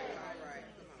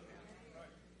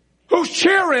 Who's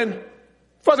cheering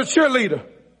for the cheerleader?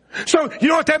 So you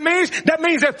know what that means? That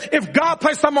means that if God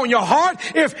placed something on your heart,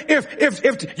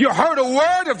 if you heard a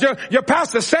word, if your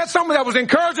pastor said something that was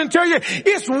encouraging to you,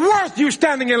 it's worth you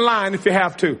standing in line if you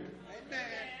have to.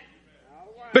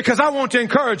 Because I want to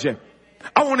encourage you.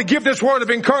 I want to give this word of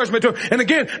encouragement to him. And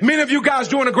again, many of you guys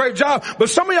doing a great job, but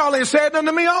some of y'all ain't said nothing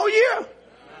to me all year.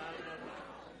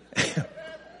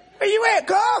 Where you at,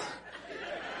 Carl?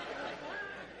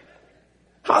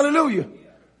 Hallelujah.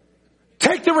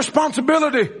 Take the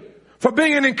responsibility for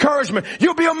being an encouragement.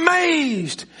 You'll be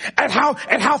amazed at how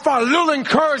far a little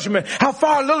encouragement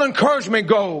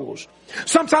goes.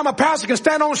 Sometimes a pastor can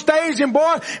stand on stage and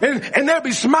they'll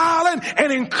be smiling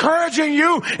and encouraging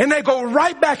you, and they go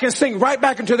right back and sink right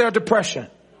back into their depression.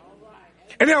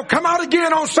 And they'll come out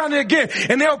again on Sunday again,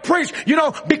 and they'll preach,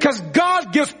 because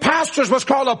God gives pastors what's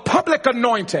called a public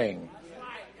anointing.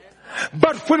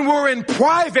 But when we're in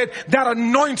private, that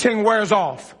anointing wears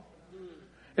off.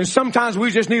 And sometimes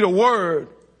we just need a word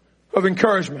of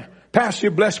encouragement. Pastor,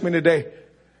 you blessed me today.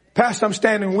 Pastor, I'm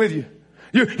standing with you.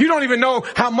 You don't even know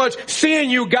how much seeing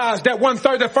you guys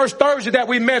the first Thursday that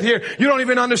we met here, you don't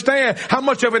even understand how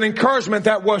much of an encouragement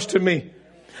that was to me.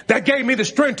 That gave me the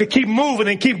strength to keep moving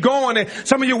and keep going. And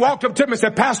some of you walked up to me and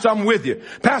said, Pastor, I'm with you.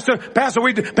 Pastor,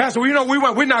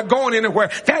 we're not going anywhere.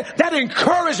 That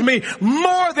encouraged me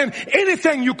more than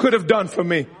anything you could have done for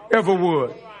me ever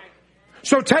would.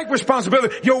 So take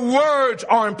responsibility. Your words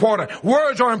are important.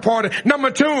 Words are important. Number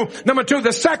two,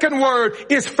 the second word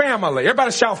is family.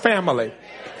 Everybody shout family.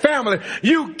 Family.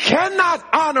 You cannot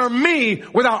honor me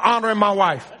without honoring my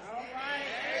wife.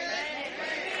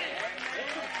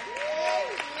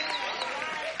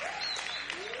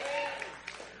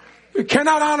 You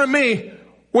cannot honor me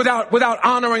without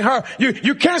honoring her.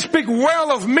 You can't speak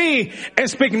well of me and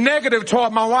speak negative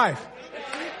toward my wife.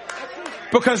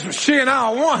 Because she and I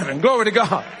are one, and glory to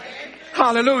God.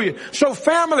 Hallelujah. So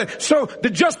family, the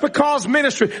Just Because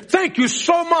ministry, thank you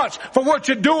so much for what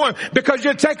you're doing, because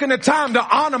you're taking the time to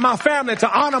honor my family, to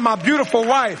honor my beautiful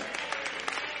wife.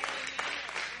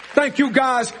 Thank you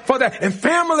guys for that. And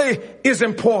family is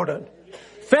important.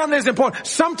 Family is important.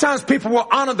 Sometimes people will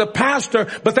honor the pastor,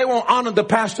 but they won't honor the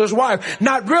pastor's wife.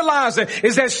 Not realizing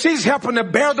is that she's helping to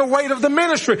bear the weight of the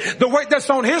ministry. The weight that's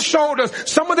on his shoulders,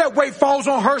 some of that weight falls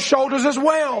on her shoulders as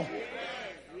well.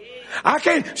 I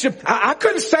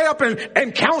couldn't stay up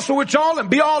and counsel with y'all and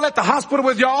be all at the hospital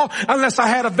with y'all unless I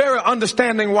had a very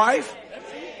understanding wife.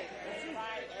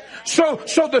 So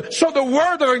the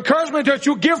word of encouragement that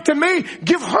you give to me,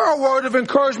 give her a word of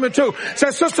encouragement too.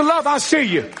 Say, Sister Love, I see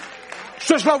you.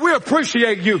 Sister Love, we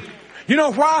appreciate you. You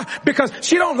know why? Because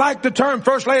she don't like the term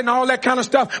first lady and all that kind of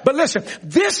stuff. But listen,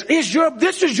 this is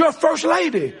your first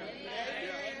lady.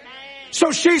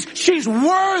 So she's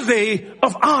worthy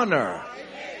of honor.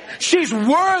 She's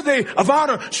worthy of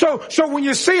honor. So when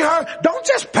you see her, don't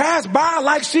just pass by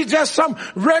like she's just some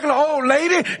regular old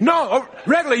lady. No, a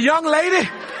regular young lady.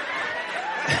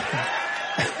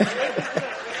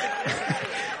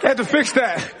 Had to fix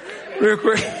that real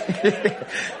quick.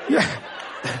 Yeah.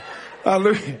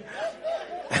 Hallelujah.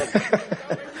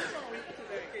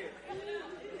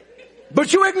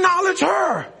 But you acknowledge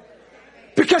her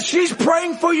because she's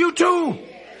praying for you too.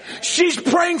 She's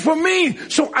praying for me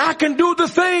so I can do the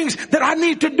things that I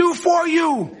need to do for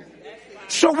you.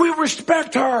 So we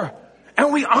respect her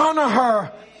and we honor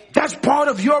her. That's part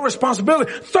of your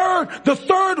responsibility. The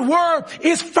third word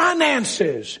is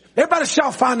finances. Everybody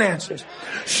shout finances.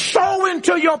 Sow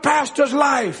into your pastor's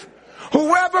life.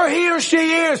 Whoever he or she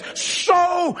is,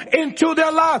 sow into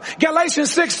their life.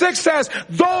 Galatians 6:6 says,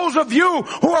 those of you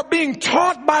who are being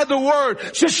taught by the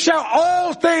word should share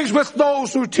all things with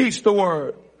those who teach the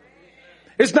word.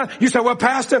 It's not, you say, well,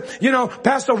 Pastor,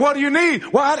 what do you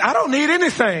need? Well, I don't need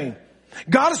anything.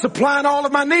 God is supplying all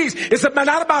of my needs. It's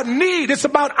not about need. It's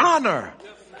about honor.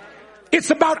 It's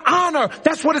about honor.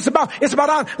 That's what it's about. It's about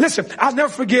honor. Listen, I'll never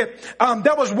forget,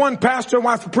 there was one pastor and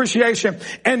wife appreciation,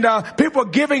 and people were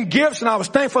giving gifts, and I was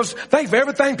thankful for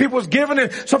everything people was giving,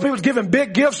 and some people was giving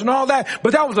big gifts and all that.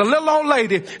 But that was a little old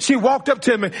lady. She walked up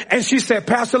to me and she said,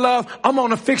 Pastor Love, I'm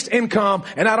on a fixed income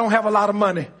and I don't have a lot of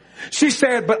money. She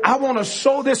said, but I want to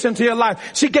sow this into your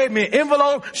life. She gave me an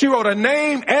envelope. She wrote a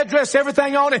name, address,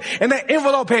 everything on it, and that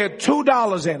envelope had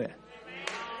 $2 in it.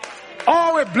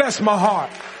 Oh, it blessed my heart.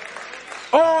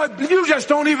 Oh, you just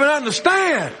don't even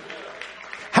understand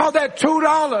how that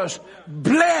 $2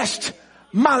 blessed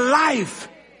my life.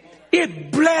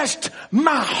 It blessed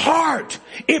my heart.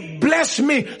 It blessed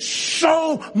me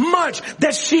so much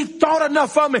that she thought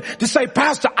enough of me to say,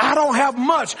 Pastor, I don't have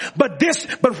much, but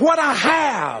what I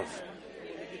have.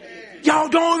 Y'all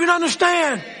don't even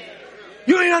understand.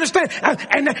 You don't even understand.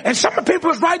 And some of the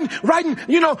people is writing,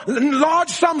 large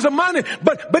sums of money,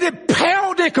 but it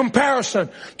paled in comparison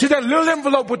to that little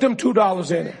envelope with them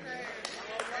 $2 in it.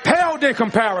 Paled in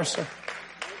comparison.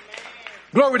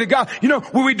 Glory to God.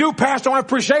 When we do Pastor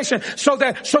Appreciation so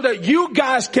that you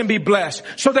guys can be blessed,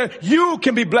 so that you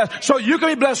can be blessed, so you can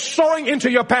be blessed sowing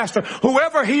into your pastor,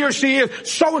 whoever he or she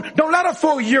is, sowing. Don't let a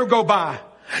full year go by.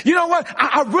 You know what?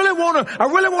 I really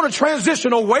want to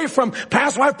transition away from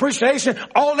pastor wife appreciation,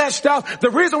 all that stuff. The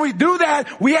reason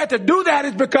we had to do that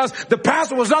is because the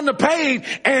pastor was underpaid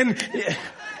and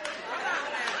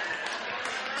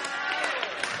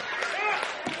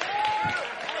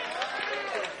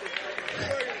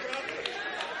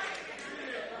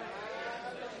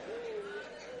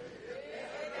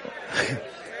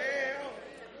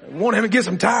want him to get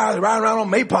some tires riding around on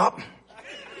Maypop.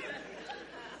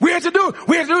 We had to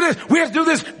do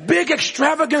this big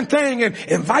extravagant thing and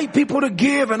invite people to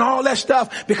give and all that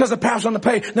stuff because the pastor's on the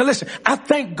pay. Now listen, I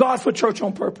thank God for Church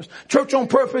on Purpose. Church on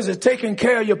Purpose is taking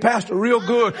care of your pastor real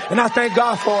good, and I thank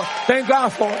God for it. Thank God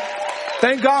for it.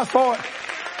 Thank God for it.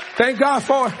 Thank God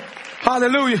for it.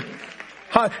 Hallelujah.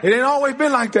 It ain't always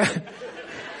been like that.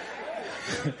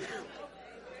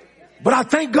 But I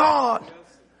thank God.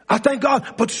 I thank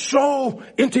God. But sow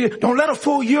into you. Don't let a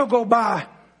full year go by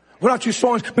without you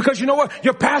sowing. Because you know what?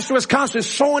 Your pastor is constantly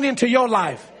sowing into your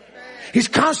life. He's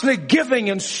constantly giving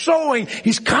and sowing.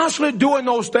 He's constantly doing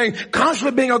those things,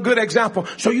 constantly being a good example.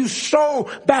 So you sow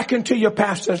back into your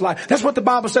pastor's life. That's what the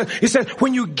Bible says. It says,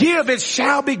 when you give, it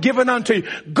shall be given unto you.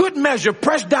 Good measure,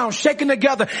 pressed down, shaken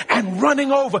together, and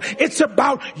running over. It's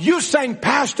about you saying,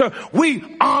 Pastor, we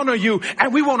honor you,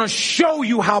 and we want to show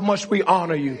you how much we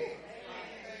honor you.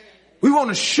 We want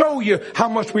to show you how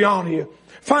much we honor you.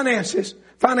 Finances.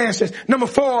 Number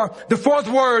 4, the fourth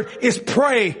word is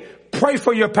pray. Pray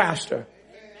for your pastor.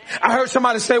 I heard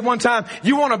somebody say one time,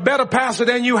 you want a better pastor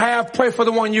than you have, pray for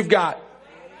the one you've got.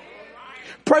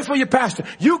 Pray for your pastor.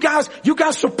 You guys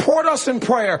support us in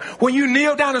prayer when you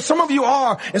kneel down, and some of you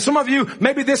are, and some of you,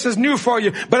 maybe this is new for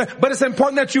you, but it's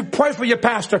important that you pray for your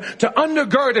pastor to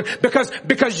undergird it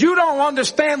because you don't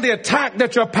understand the attack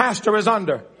that your pastor is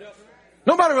under.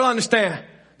 Nobody will understand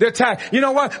the attack. You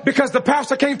know what? Because the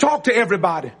pastor can't talk to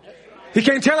everybody. He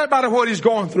can't tell everybody what he's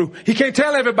going through. He can't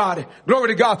tell everybody. Glory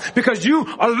to God. Because you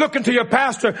are looking to your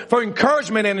pastor for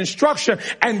encouragement and instruction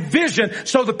and vision.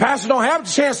 So the pastor don't have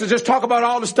the chance to just talk about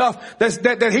all the stuff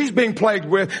that he's being plagued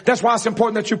with. That's why it's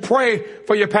important that you pray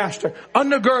for your pastor.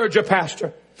 Undergird your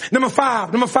pastor. Number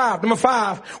five.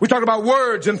 We talk about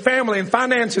words and family and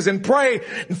finances and pray.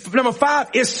 Number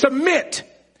 5 is submit.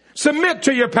 Submit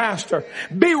to your pastor.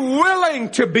 Be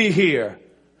willing to be here.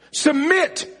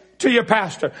 Submit to your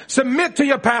pastor. Submit to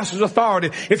your pastor's authority.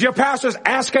 If your pastor's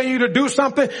asking you to do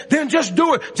something, then just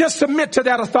do it. Just submit to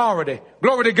that authority.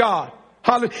 Glory to God.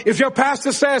 Hallelujah. If your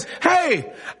pastor says,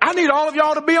 hey, I need all of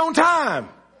y'all to be on time.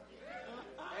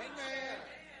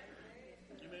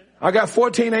 I got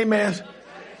 14 amens.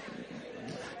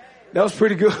 That was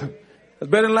pretty good. That's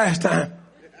better than last time.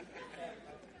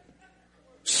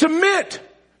 Submit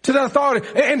to that authority.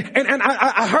 And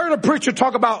I heard a preacher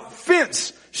talk about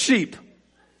fence sheep.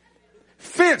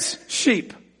 Fence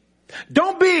sheep.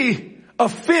 Don't be a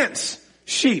fence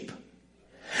sheep.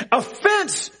 A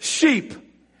fence sheep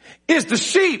is the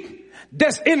sheep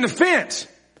that's in the fence,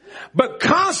 but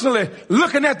constantly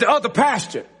looking at the other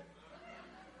pasture.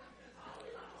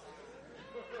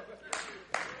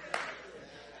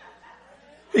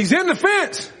 He's in the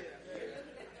fence,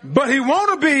 but he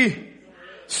want to be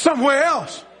somewhere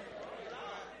else.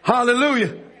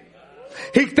 Hallelujah.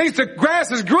 He thinks the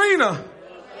grass is greener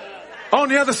on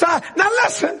the other side. Now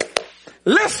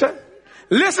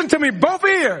listen to me, both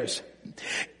ears.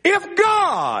 If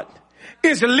God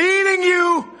is leading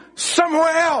you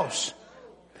somewhere else,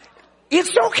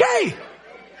 it's okay.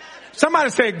 Somebody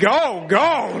say, go,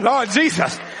 Lord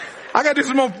Jesus. I got to do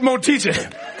some more teaching.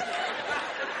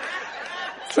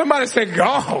 Somebody say,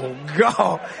 go.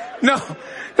 No,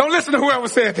 don't listen to whoever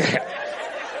said that.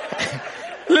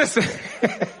 Listen.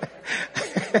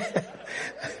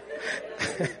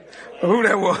 Who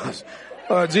that was?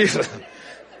 Jesus.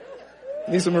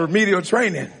 Need some remedial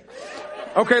training.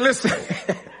 Okay, listen.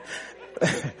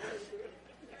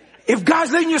 If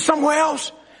God's leading you somewhere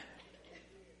else,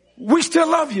 we still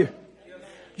love you.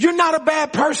 You're not a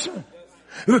bad person.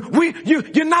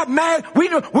 You're not mad.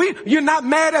 You're not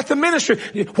mad at the ministry.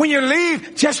 When you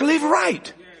leave, just leave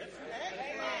right.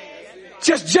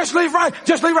 Just leave right.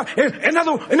 Just leave right. In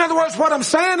other words, what I'm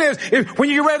saying is, when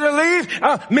you get ready to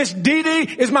leave, Miss Dee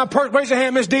Dee is my raise your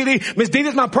hand, Miss Dee Dee. Miss Dee Dee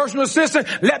is my personal assistant.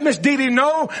 Let Miss Dee Dee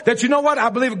know that, you know what,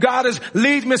 I believe God is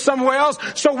leading me somewhere else,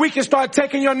 so we can start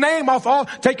taking your name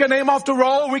off, take your name off the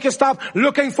roll. We can stop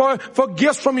looking for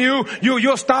gifts from you.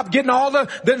 You'll stop getting all the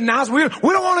announcements.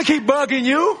 We don't want to keep bugging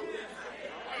you.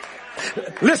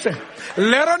 Listen,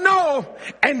 let her know,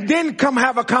 and then come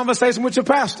have a conversation with your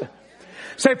pastor.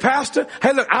 Say, Pastor,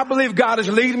 hey, look, I believe God is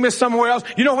leading me somewhere else.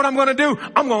 You know what I'm going to do?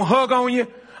 I'm going to hug on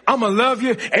you. I'm going to love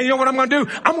you. And you know what I'm going to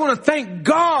do? I'm going to thank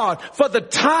God for the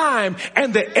time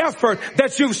and the effort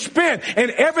that you've spent and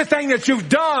everything that you've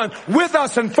done with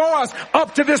us and for us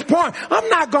up to this point. I'm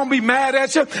not going to be mad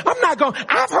at you.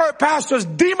 I've heard pastors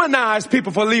demonize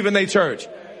people for leaving their church.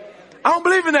 I don't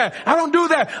believe in that. I don't do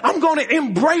that. I'm going to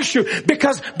embrace you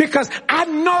because I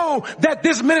know that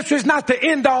this ministry is not the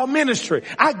end all ministry.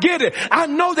 I get it. I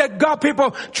know that God people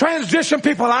transition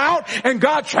people out and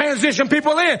God transition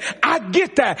people in. I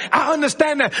get that. I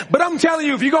understand that. But I'm telling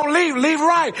you, if you're going to leave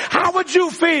right. How would you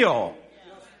feel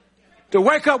to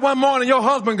wake up one morning, your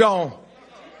husband gone?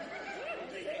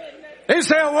 Didn't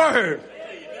say a word.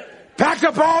 Packed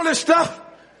up all this stuff.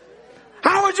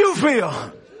 How would you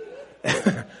feel?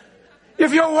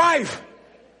 If your wife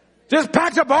just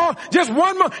packed up just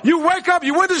one more, you wake up,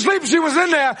 you went to sleep, she was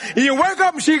in there, and you wake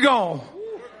up and she gone.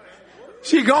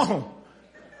 She gone.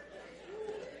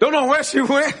 Don't know where she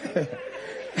went.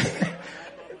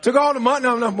 Took all the money.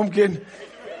 No, I'm kidding.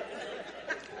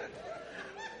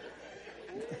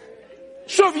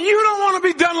 So if you don't want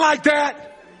to be done like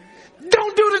that,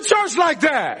 don't do the church like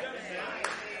that.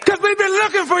 Because we've been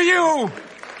looking for you.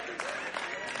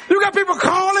 You got people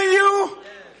calling you,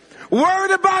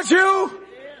 worried about you,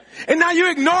 and now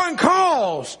you're ignoring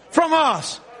calls from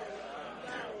us.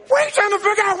 We're trying to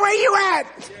figure out where you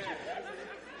at.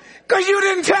 Because you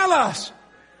didn't tell us.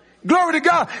 Glory to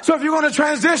God. So if you're going to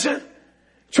transition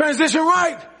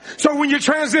right. So when you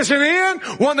transition in,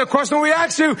 one of the questions we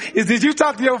ask you is, did you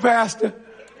talk to your pastor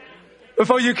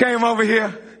before you came over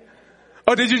here?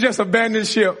 Or did you just abandon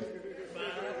ship?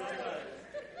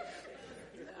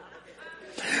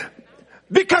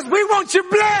 Because we want you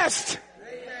blessed.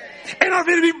 In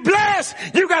order to be blessed,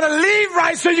 you got to leave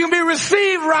right so you can be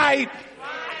received right.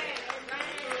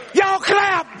 Y'all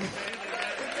clap.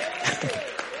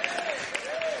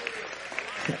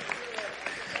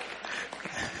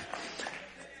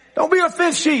 Don't be a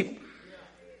fifth sheep.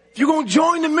 If you're going to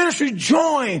join the ministry,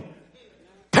 join.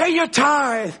 Pay your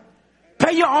tithe.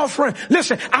 Pay your offering.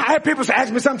 Listen, I have people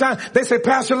ask me sometimes, they say,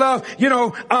 Pastor Love, can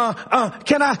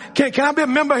I be a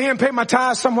member here and pay my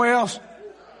tithe somewhere else?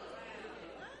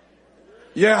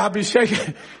 Yeah, I'll be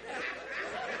shaking.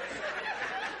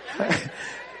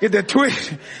 Get that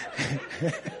twitch.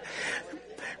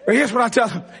 But here's what I tell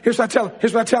them.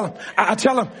 I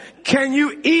tell them, can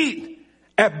you eat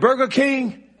at Burger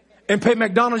King and pay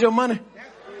McDonald's your money?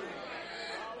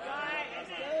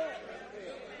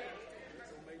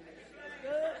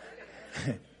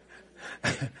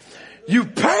 You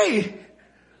pay.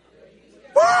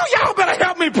 Oh, y'all better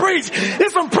help me preach.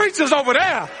 There's some preachers over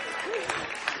there.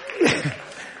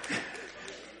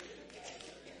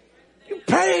 You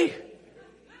pay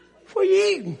for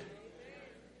you eating,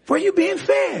 for you being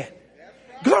fed.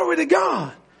 Glory to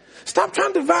God. Stop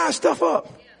trying to divide stuff up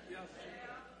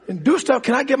and do stuff.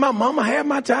 Can I get my mama half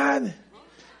my tithe?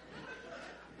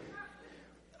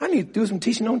 I need to do some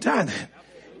teaching on tithing.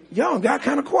 Y'all got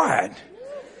kind of quiet.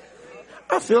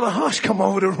 I feel a hush come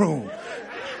over the room.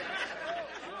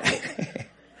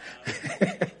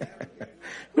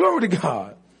 Glory to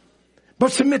God.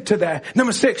 But submit to that.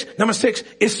 Number six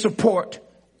is support.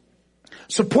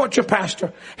 Support your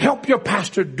pastor. Help your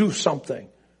pastor do something.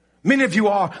 Many of you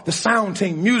are the sound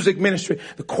team, music ministry,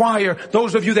 the choir,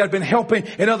 those of you that have been helping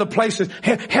in other places.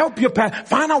 Help your pastor.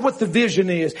 Find out what the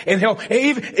vision is and help.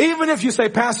 Even if you say,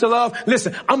 Pastor Love,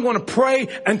 listen, I'm going to pray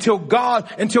until God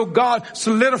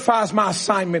solidifies my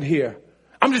assignment here.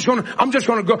 I'm just going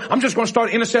to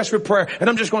start intercessory prayer and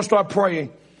I'm just going to start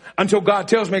praying until God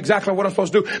tells me exactly what I'm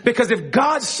supposed to do. Because if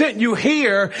God sent you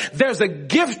here, there's a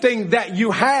gifting that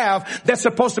you have that's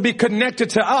supposed to be connected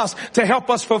to us to help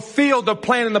us fulfill the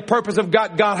plan and the purpose of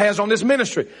God has on this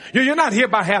ministry. You're not here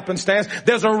by happenstance.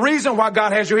 There's a reason why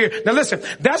God has you here. Now listen,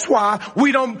 that's why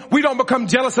we don't become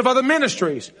jealous of other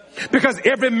ministries. Because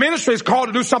every ministry is called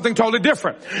to do something totally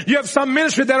different. You have some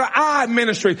ministries that are eye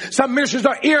ministries. Some ministries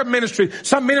are ear ministries.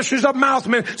 Some ministries are mouth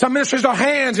ministries. Some ministries are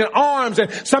hands and arms. And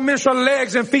some ministries are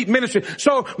legs and feet ministry.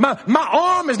 So my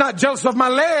arm is not jealous of my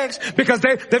legs because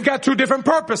they've got two different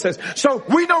purposes. So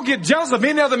we don't get jealous of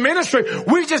any other ministry.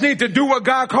 We just need to do what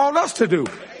God called us to do.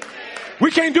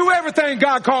 We can't do everything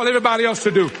God called everybody else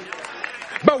to do.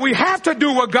 But we have to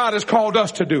do what God has called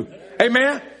us to do.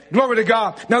 Amen. Glory to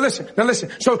God. Now listen.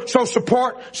 So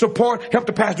support, help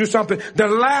the pastor do something. The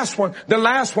last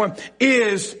one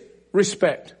is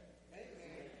respect.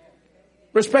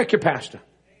 Respect your pastor.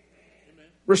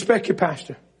 Respect your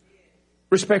pastor.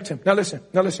 Respect him. Now listen.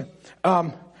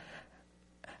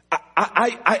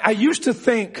 I used to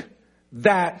think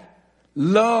that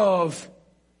love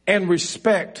and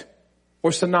respect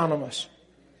were synonymous,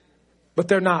 but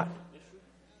they're not.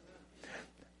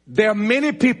 There are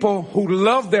many people who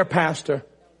love their pastor,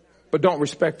 but don't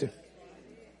respect him.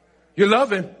 You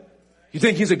love him. You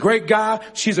think he's a great guy.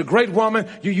 She's a great woman.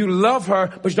 You love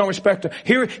her, but you don't respect her.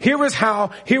 Here is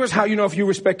how you know if you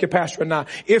respect your pastor or not.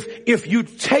 If you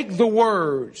take the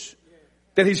words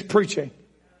that he's preaching,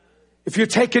 if you're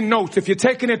taking notes, if you're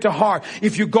taking it to heart,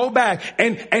 if you go back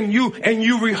and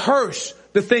you rehearse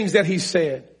the things that he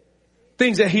said,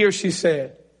 things that he or she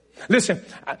said. Listen,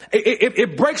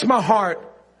 it breaks my heart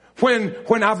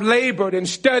when I've labored and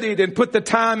studied and put the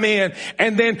time in,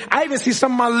 and then I even see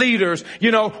some of my leaders,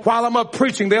 while I'm up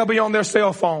preaching, they'll be on their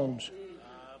cell phones.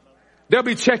 They'll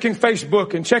be checking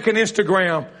Facebook and checking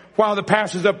Instagram while the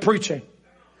pastor's up preaching.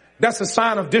 That's a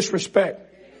sign of disrespect.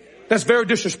 That's very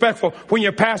disrespectful when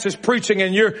your pastor's preaching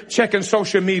and you're checking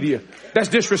social media. That's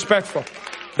disrespectful.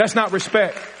 That's not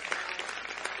respect.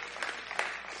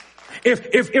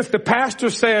 If the pastor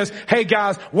says, hey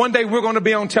guys, one day we're going to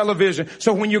be on television.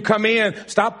 So when you come in,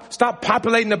 stop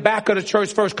populating the back of the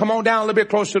church first. Come on down a little bit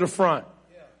closer to the front.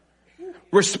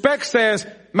 Respect says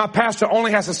my pastor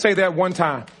only has to say that one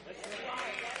time.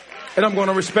 And I'm going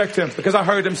to respect him because I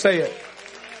heard him say it.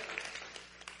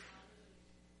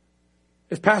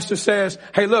 If pastor says,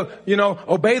 hey, look,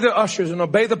 obey the ushers and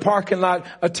obey the parking lot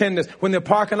attendants. When the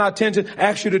parking lot attendant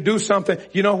asks you to do something,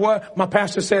 you know what? My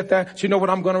pastor said that. So you know what?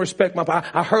 I'm going to respect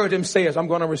I heard him say it. So I'm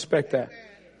going to respect that.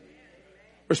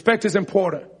 Respect is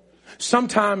important.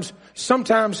 Sometimes,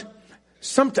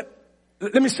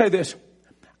 let me say this.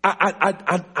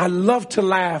 I love to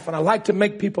laugh and I like to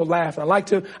make people laugh. I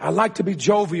like to be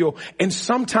jovial. And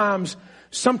sometimes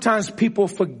people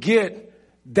forget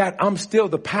that I'm still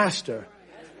the pastor.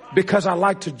 Because I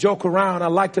like to joke around. I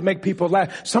like to make people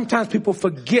laugh. Sometimes people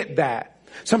forget that.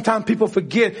 Sometimes people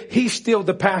forget he's still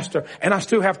the pastor and I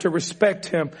still have to respect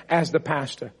him as the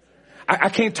pastor. I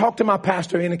can't talk to my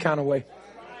pastor any kind of way.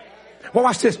 Well,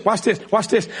 watch this.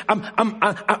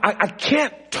 I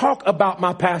can't talk about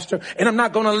my pastor and I'm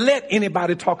not going to let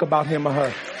anybody talk about him or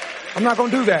her. I'm not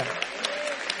going to do that.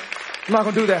 I'm not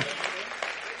going to do that.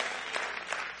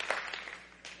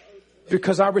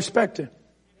 Because I respect him.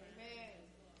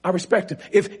 I respect him.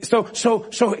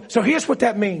 So here's what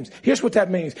that means. Here's what that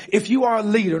means. If you are a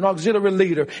leader, an auxiliary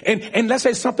leader, and let's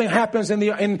say something happens in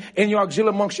your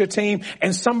auxiliary amongst your team,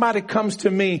 and somebody comes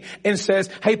to me and says,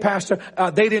 hey pastor,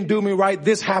 they didn't do me right,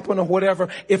 this happened or whatever.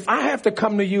 If I have to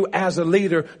come to you as a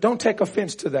leader, don't take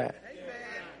offense to that.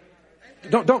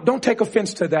 Don't take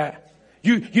offense to that.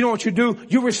 You know what you do?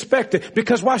 You respect it.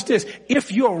 Because watch this.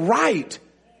 If you're right,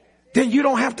 then you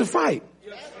don't have to fight.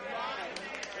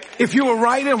 If you were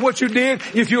right in what you did,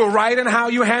 if you were right in how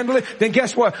you handle it, then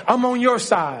guess what? I'm on your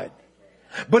side.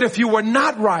 But if you were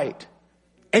not right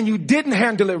and you didn't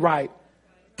handle it right,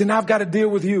 then I've got to deal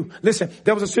with you. Listen,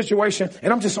 there was a situation,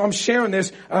 and I'm sharing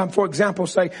this for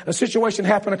example's sake. A situation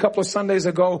happened a couple of Sundays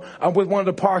ago with one of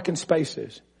the parking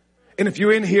spaces. And if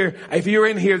you're in here,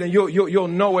 then you'll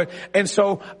know it. And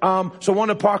so one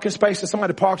of the parking spaces,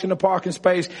 somebody parked in the parking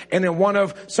space, and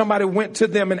then somebody went to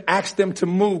them and asked them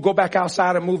to go back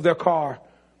outside and move their car.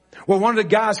 Well, one of the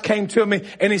guys came to me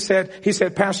and he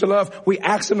said, Pastor Love, we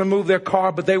asked them to move their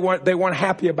car, but they weren't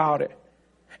happy about it.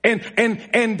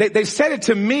 And they said it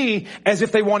to me as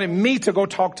if they wanted me to go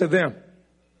talk to them.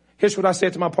 Here's what I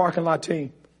said to my parking lot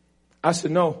team. I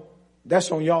said, no, that's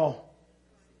on y'all.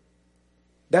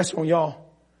 That's on y'all.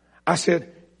 I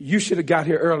said, you should have got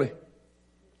here early.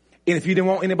 And if you didn't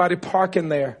want anybody parking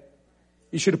there,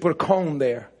 you should have put a cone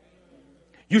there.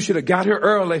 You should have got here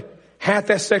early, had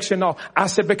that section off. I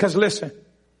said, because listen,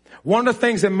 one of the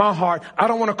things in my heart, I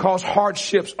don't want to cause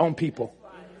hardships on people.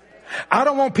 I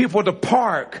don't want people to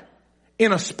park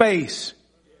in a space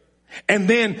and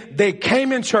then they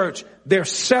came in church, they're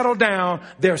settled down,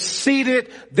 they're seated,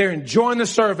 they're enjoying the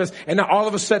service, and now all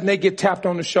of a sudden they get tapped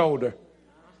on the shoulder.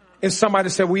 And somebody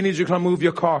said, we need you to come move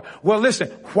your car. Well, listen,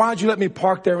 why'd you let me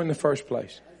park there in the first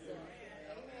place?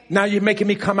 Now you're making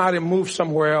me come out and move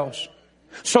somewhere else.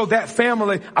 So that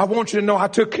family, I want you to know I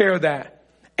took care of that.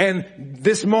 And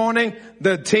this morning,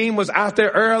 the team was out there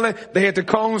early. They had the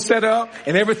cone set up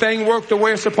and everything worked the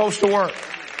way it's supposed to work.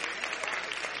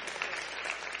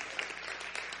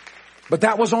 But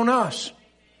that was on us.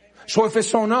 So if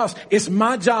it's on us, it's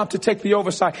my job to take the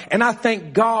oversight. And I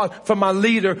thank God for my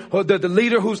leader, the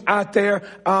leader who's out there,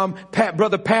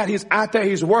 Brother Pat, he's out there,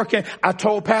 he's working. I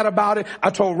told Pat about it. I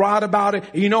told Rod about it.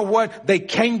 And you know what? They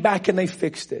came back and they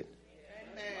fixed it.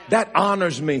 That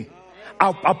honors me.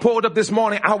 I pulled up this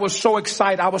morning. I was so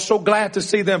excited. I was so glad to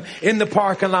see them in the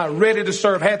parking lot, ready to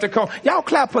serve. Had to come. Y'all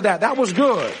clap for that. That was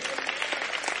good.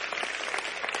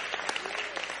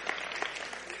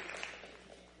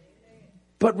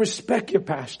 But respect your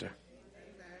pastor.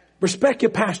 Respect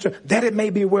your pastor, that it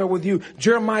may be well with you.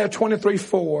 Jeremiah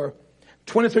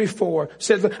 23:4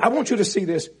 says, I want you to see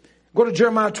this. Go to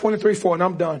Jeremiah 23:4, and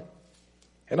I'm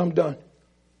done.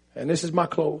 And this is my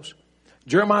close.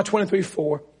 Jeremiah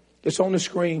 23:4. It's on the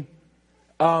screen.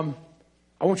 I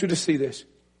want you to see this.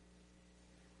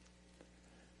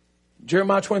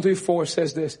 Jeremiah 23:4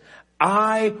 says this.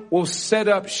 I will set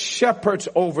up shepherds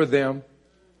over them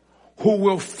who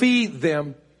will feed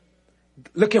them.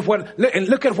 Look at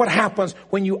what happens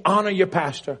when you honor your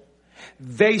pastor.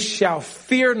 They shall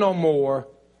fear no more,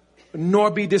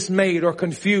 nor be dismayed or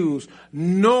confused,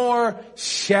 nor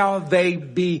shall they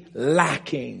be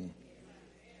lacking,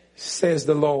 says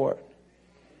the Lord.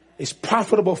 It's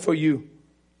profitable for you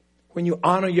when you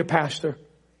honor your pastor,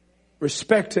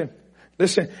 respect him.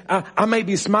 Listen, I may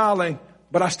be smiling,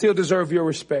 but I still deserve your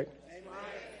respect.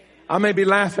 I may be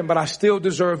laughing, but I still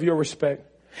deserve your respect.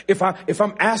 If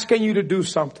I'm asking you to do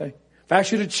something, if I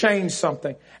ask you to change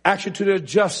something, ask you to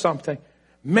adjust something,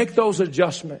 make those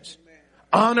adjustments.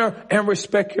 Honor and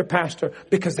respect your pastor,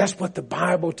 because that's what the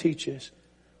Bible teaches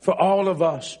for all of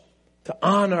us, to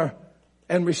honor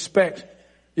and respect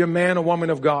your man or woman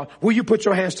of God. Will you put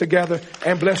your hands together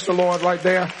and bless the Lord right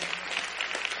there?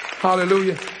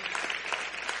 Hallelujah.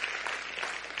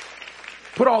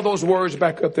 Put all those words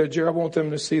back up there, Jerry. I want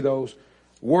them to see those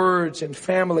words, and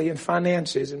family and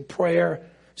finances and prayer.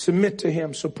 Submit to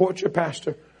him. Support your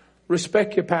pastor.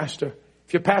 Respect your pastor.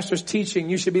 If your pastor's teaching,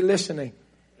 you should be listening.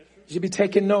 You should be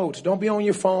taking notes. Don't be on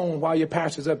your phone while your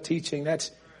pastor's up teaching.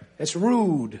 That's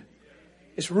rude.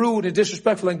 It's rude and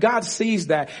disrespectful. And God sees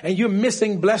that. And you're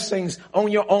missing blessings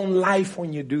on your own life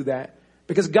when you do that.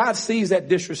 Because God sees that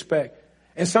disrespect.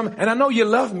 And I know you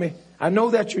love me. I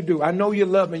know that you do. I know you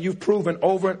love me. You've proven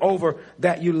over and over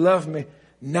that you love me.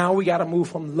 Now we got to move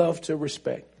from love to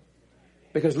respect.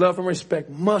 Because love and respect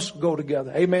must go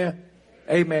together. Amen.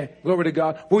 Amen. Glory to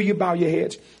God. Will you bow your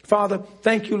heads? Father,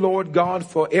 thank you, Lord God,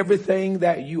 for everything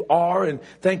that you are. And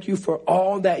thank you for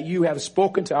all that you have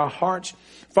spoken to our hearts.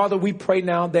 Father, we pray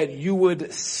now that you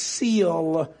would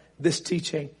seal this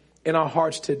teaching in our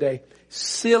hearts today.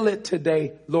 Seal it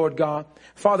today, Lord God.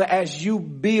 Father, as you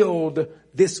build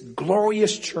this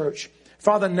glorious church,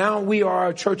 Father, now we are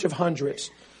a church of hundreds.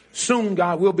 Soon,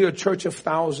 God, we'll be a church of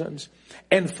thousands.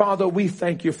 And Father, we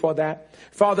thank you for that.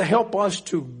 Father, help us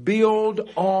to build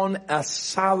on a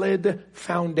solid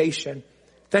foundation.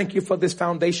 Thank you for this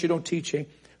foundational teaching.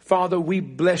 Father, we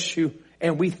bless you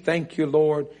and we thank you,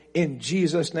 Lord. In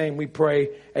Jesus' name we pray.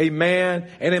 Amen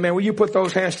and amen. Will you put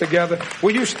those hands together?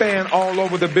 Will you stand all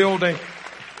over the building?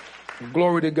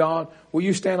 Glory to God. Will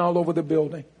you stand all over the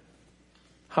building?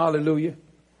 Hallelujah.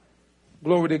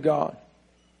 Glory to God.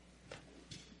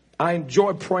 I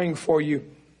enjoy praying for you,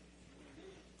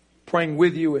 praying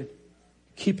with you and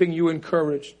keeping you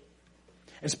encouraged.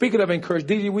 And speaking of encouraged,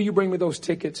 Didi, will you bring me those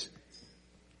tickets?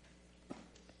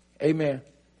 Amen.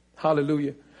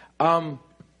 Hallelujah. I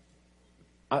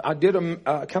did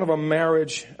a kind of a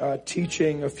marriage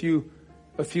teaching a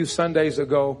few Sundays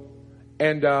ago,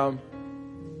 and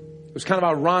it was kind of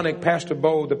ironic. Pastor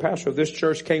Bo, the pastor of this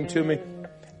church, came to me,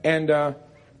 and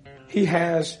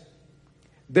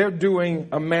they're doing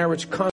a marriage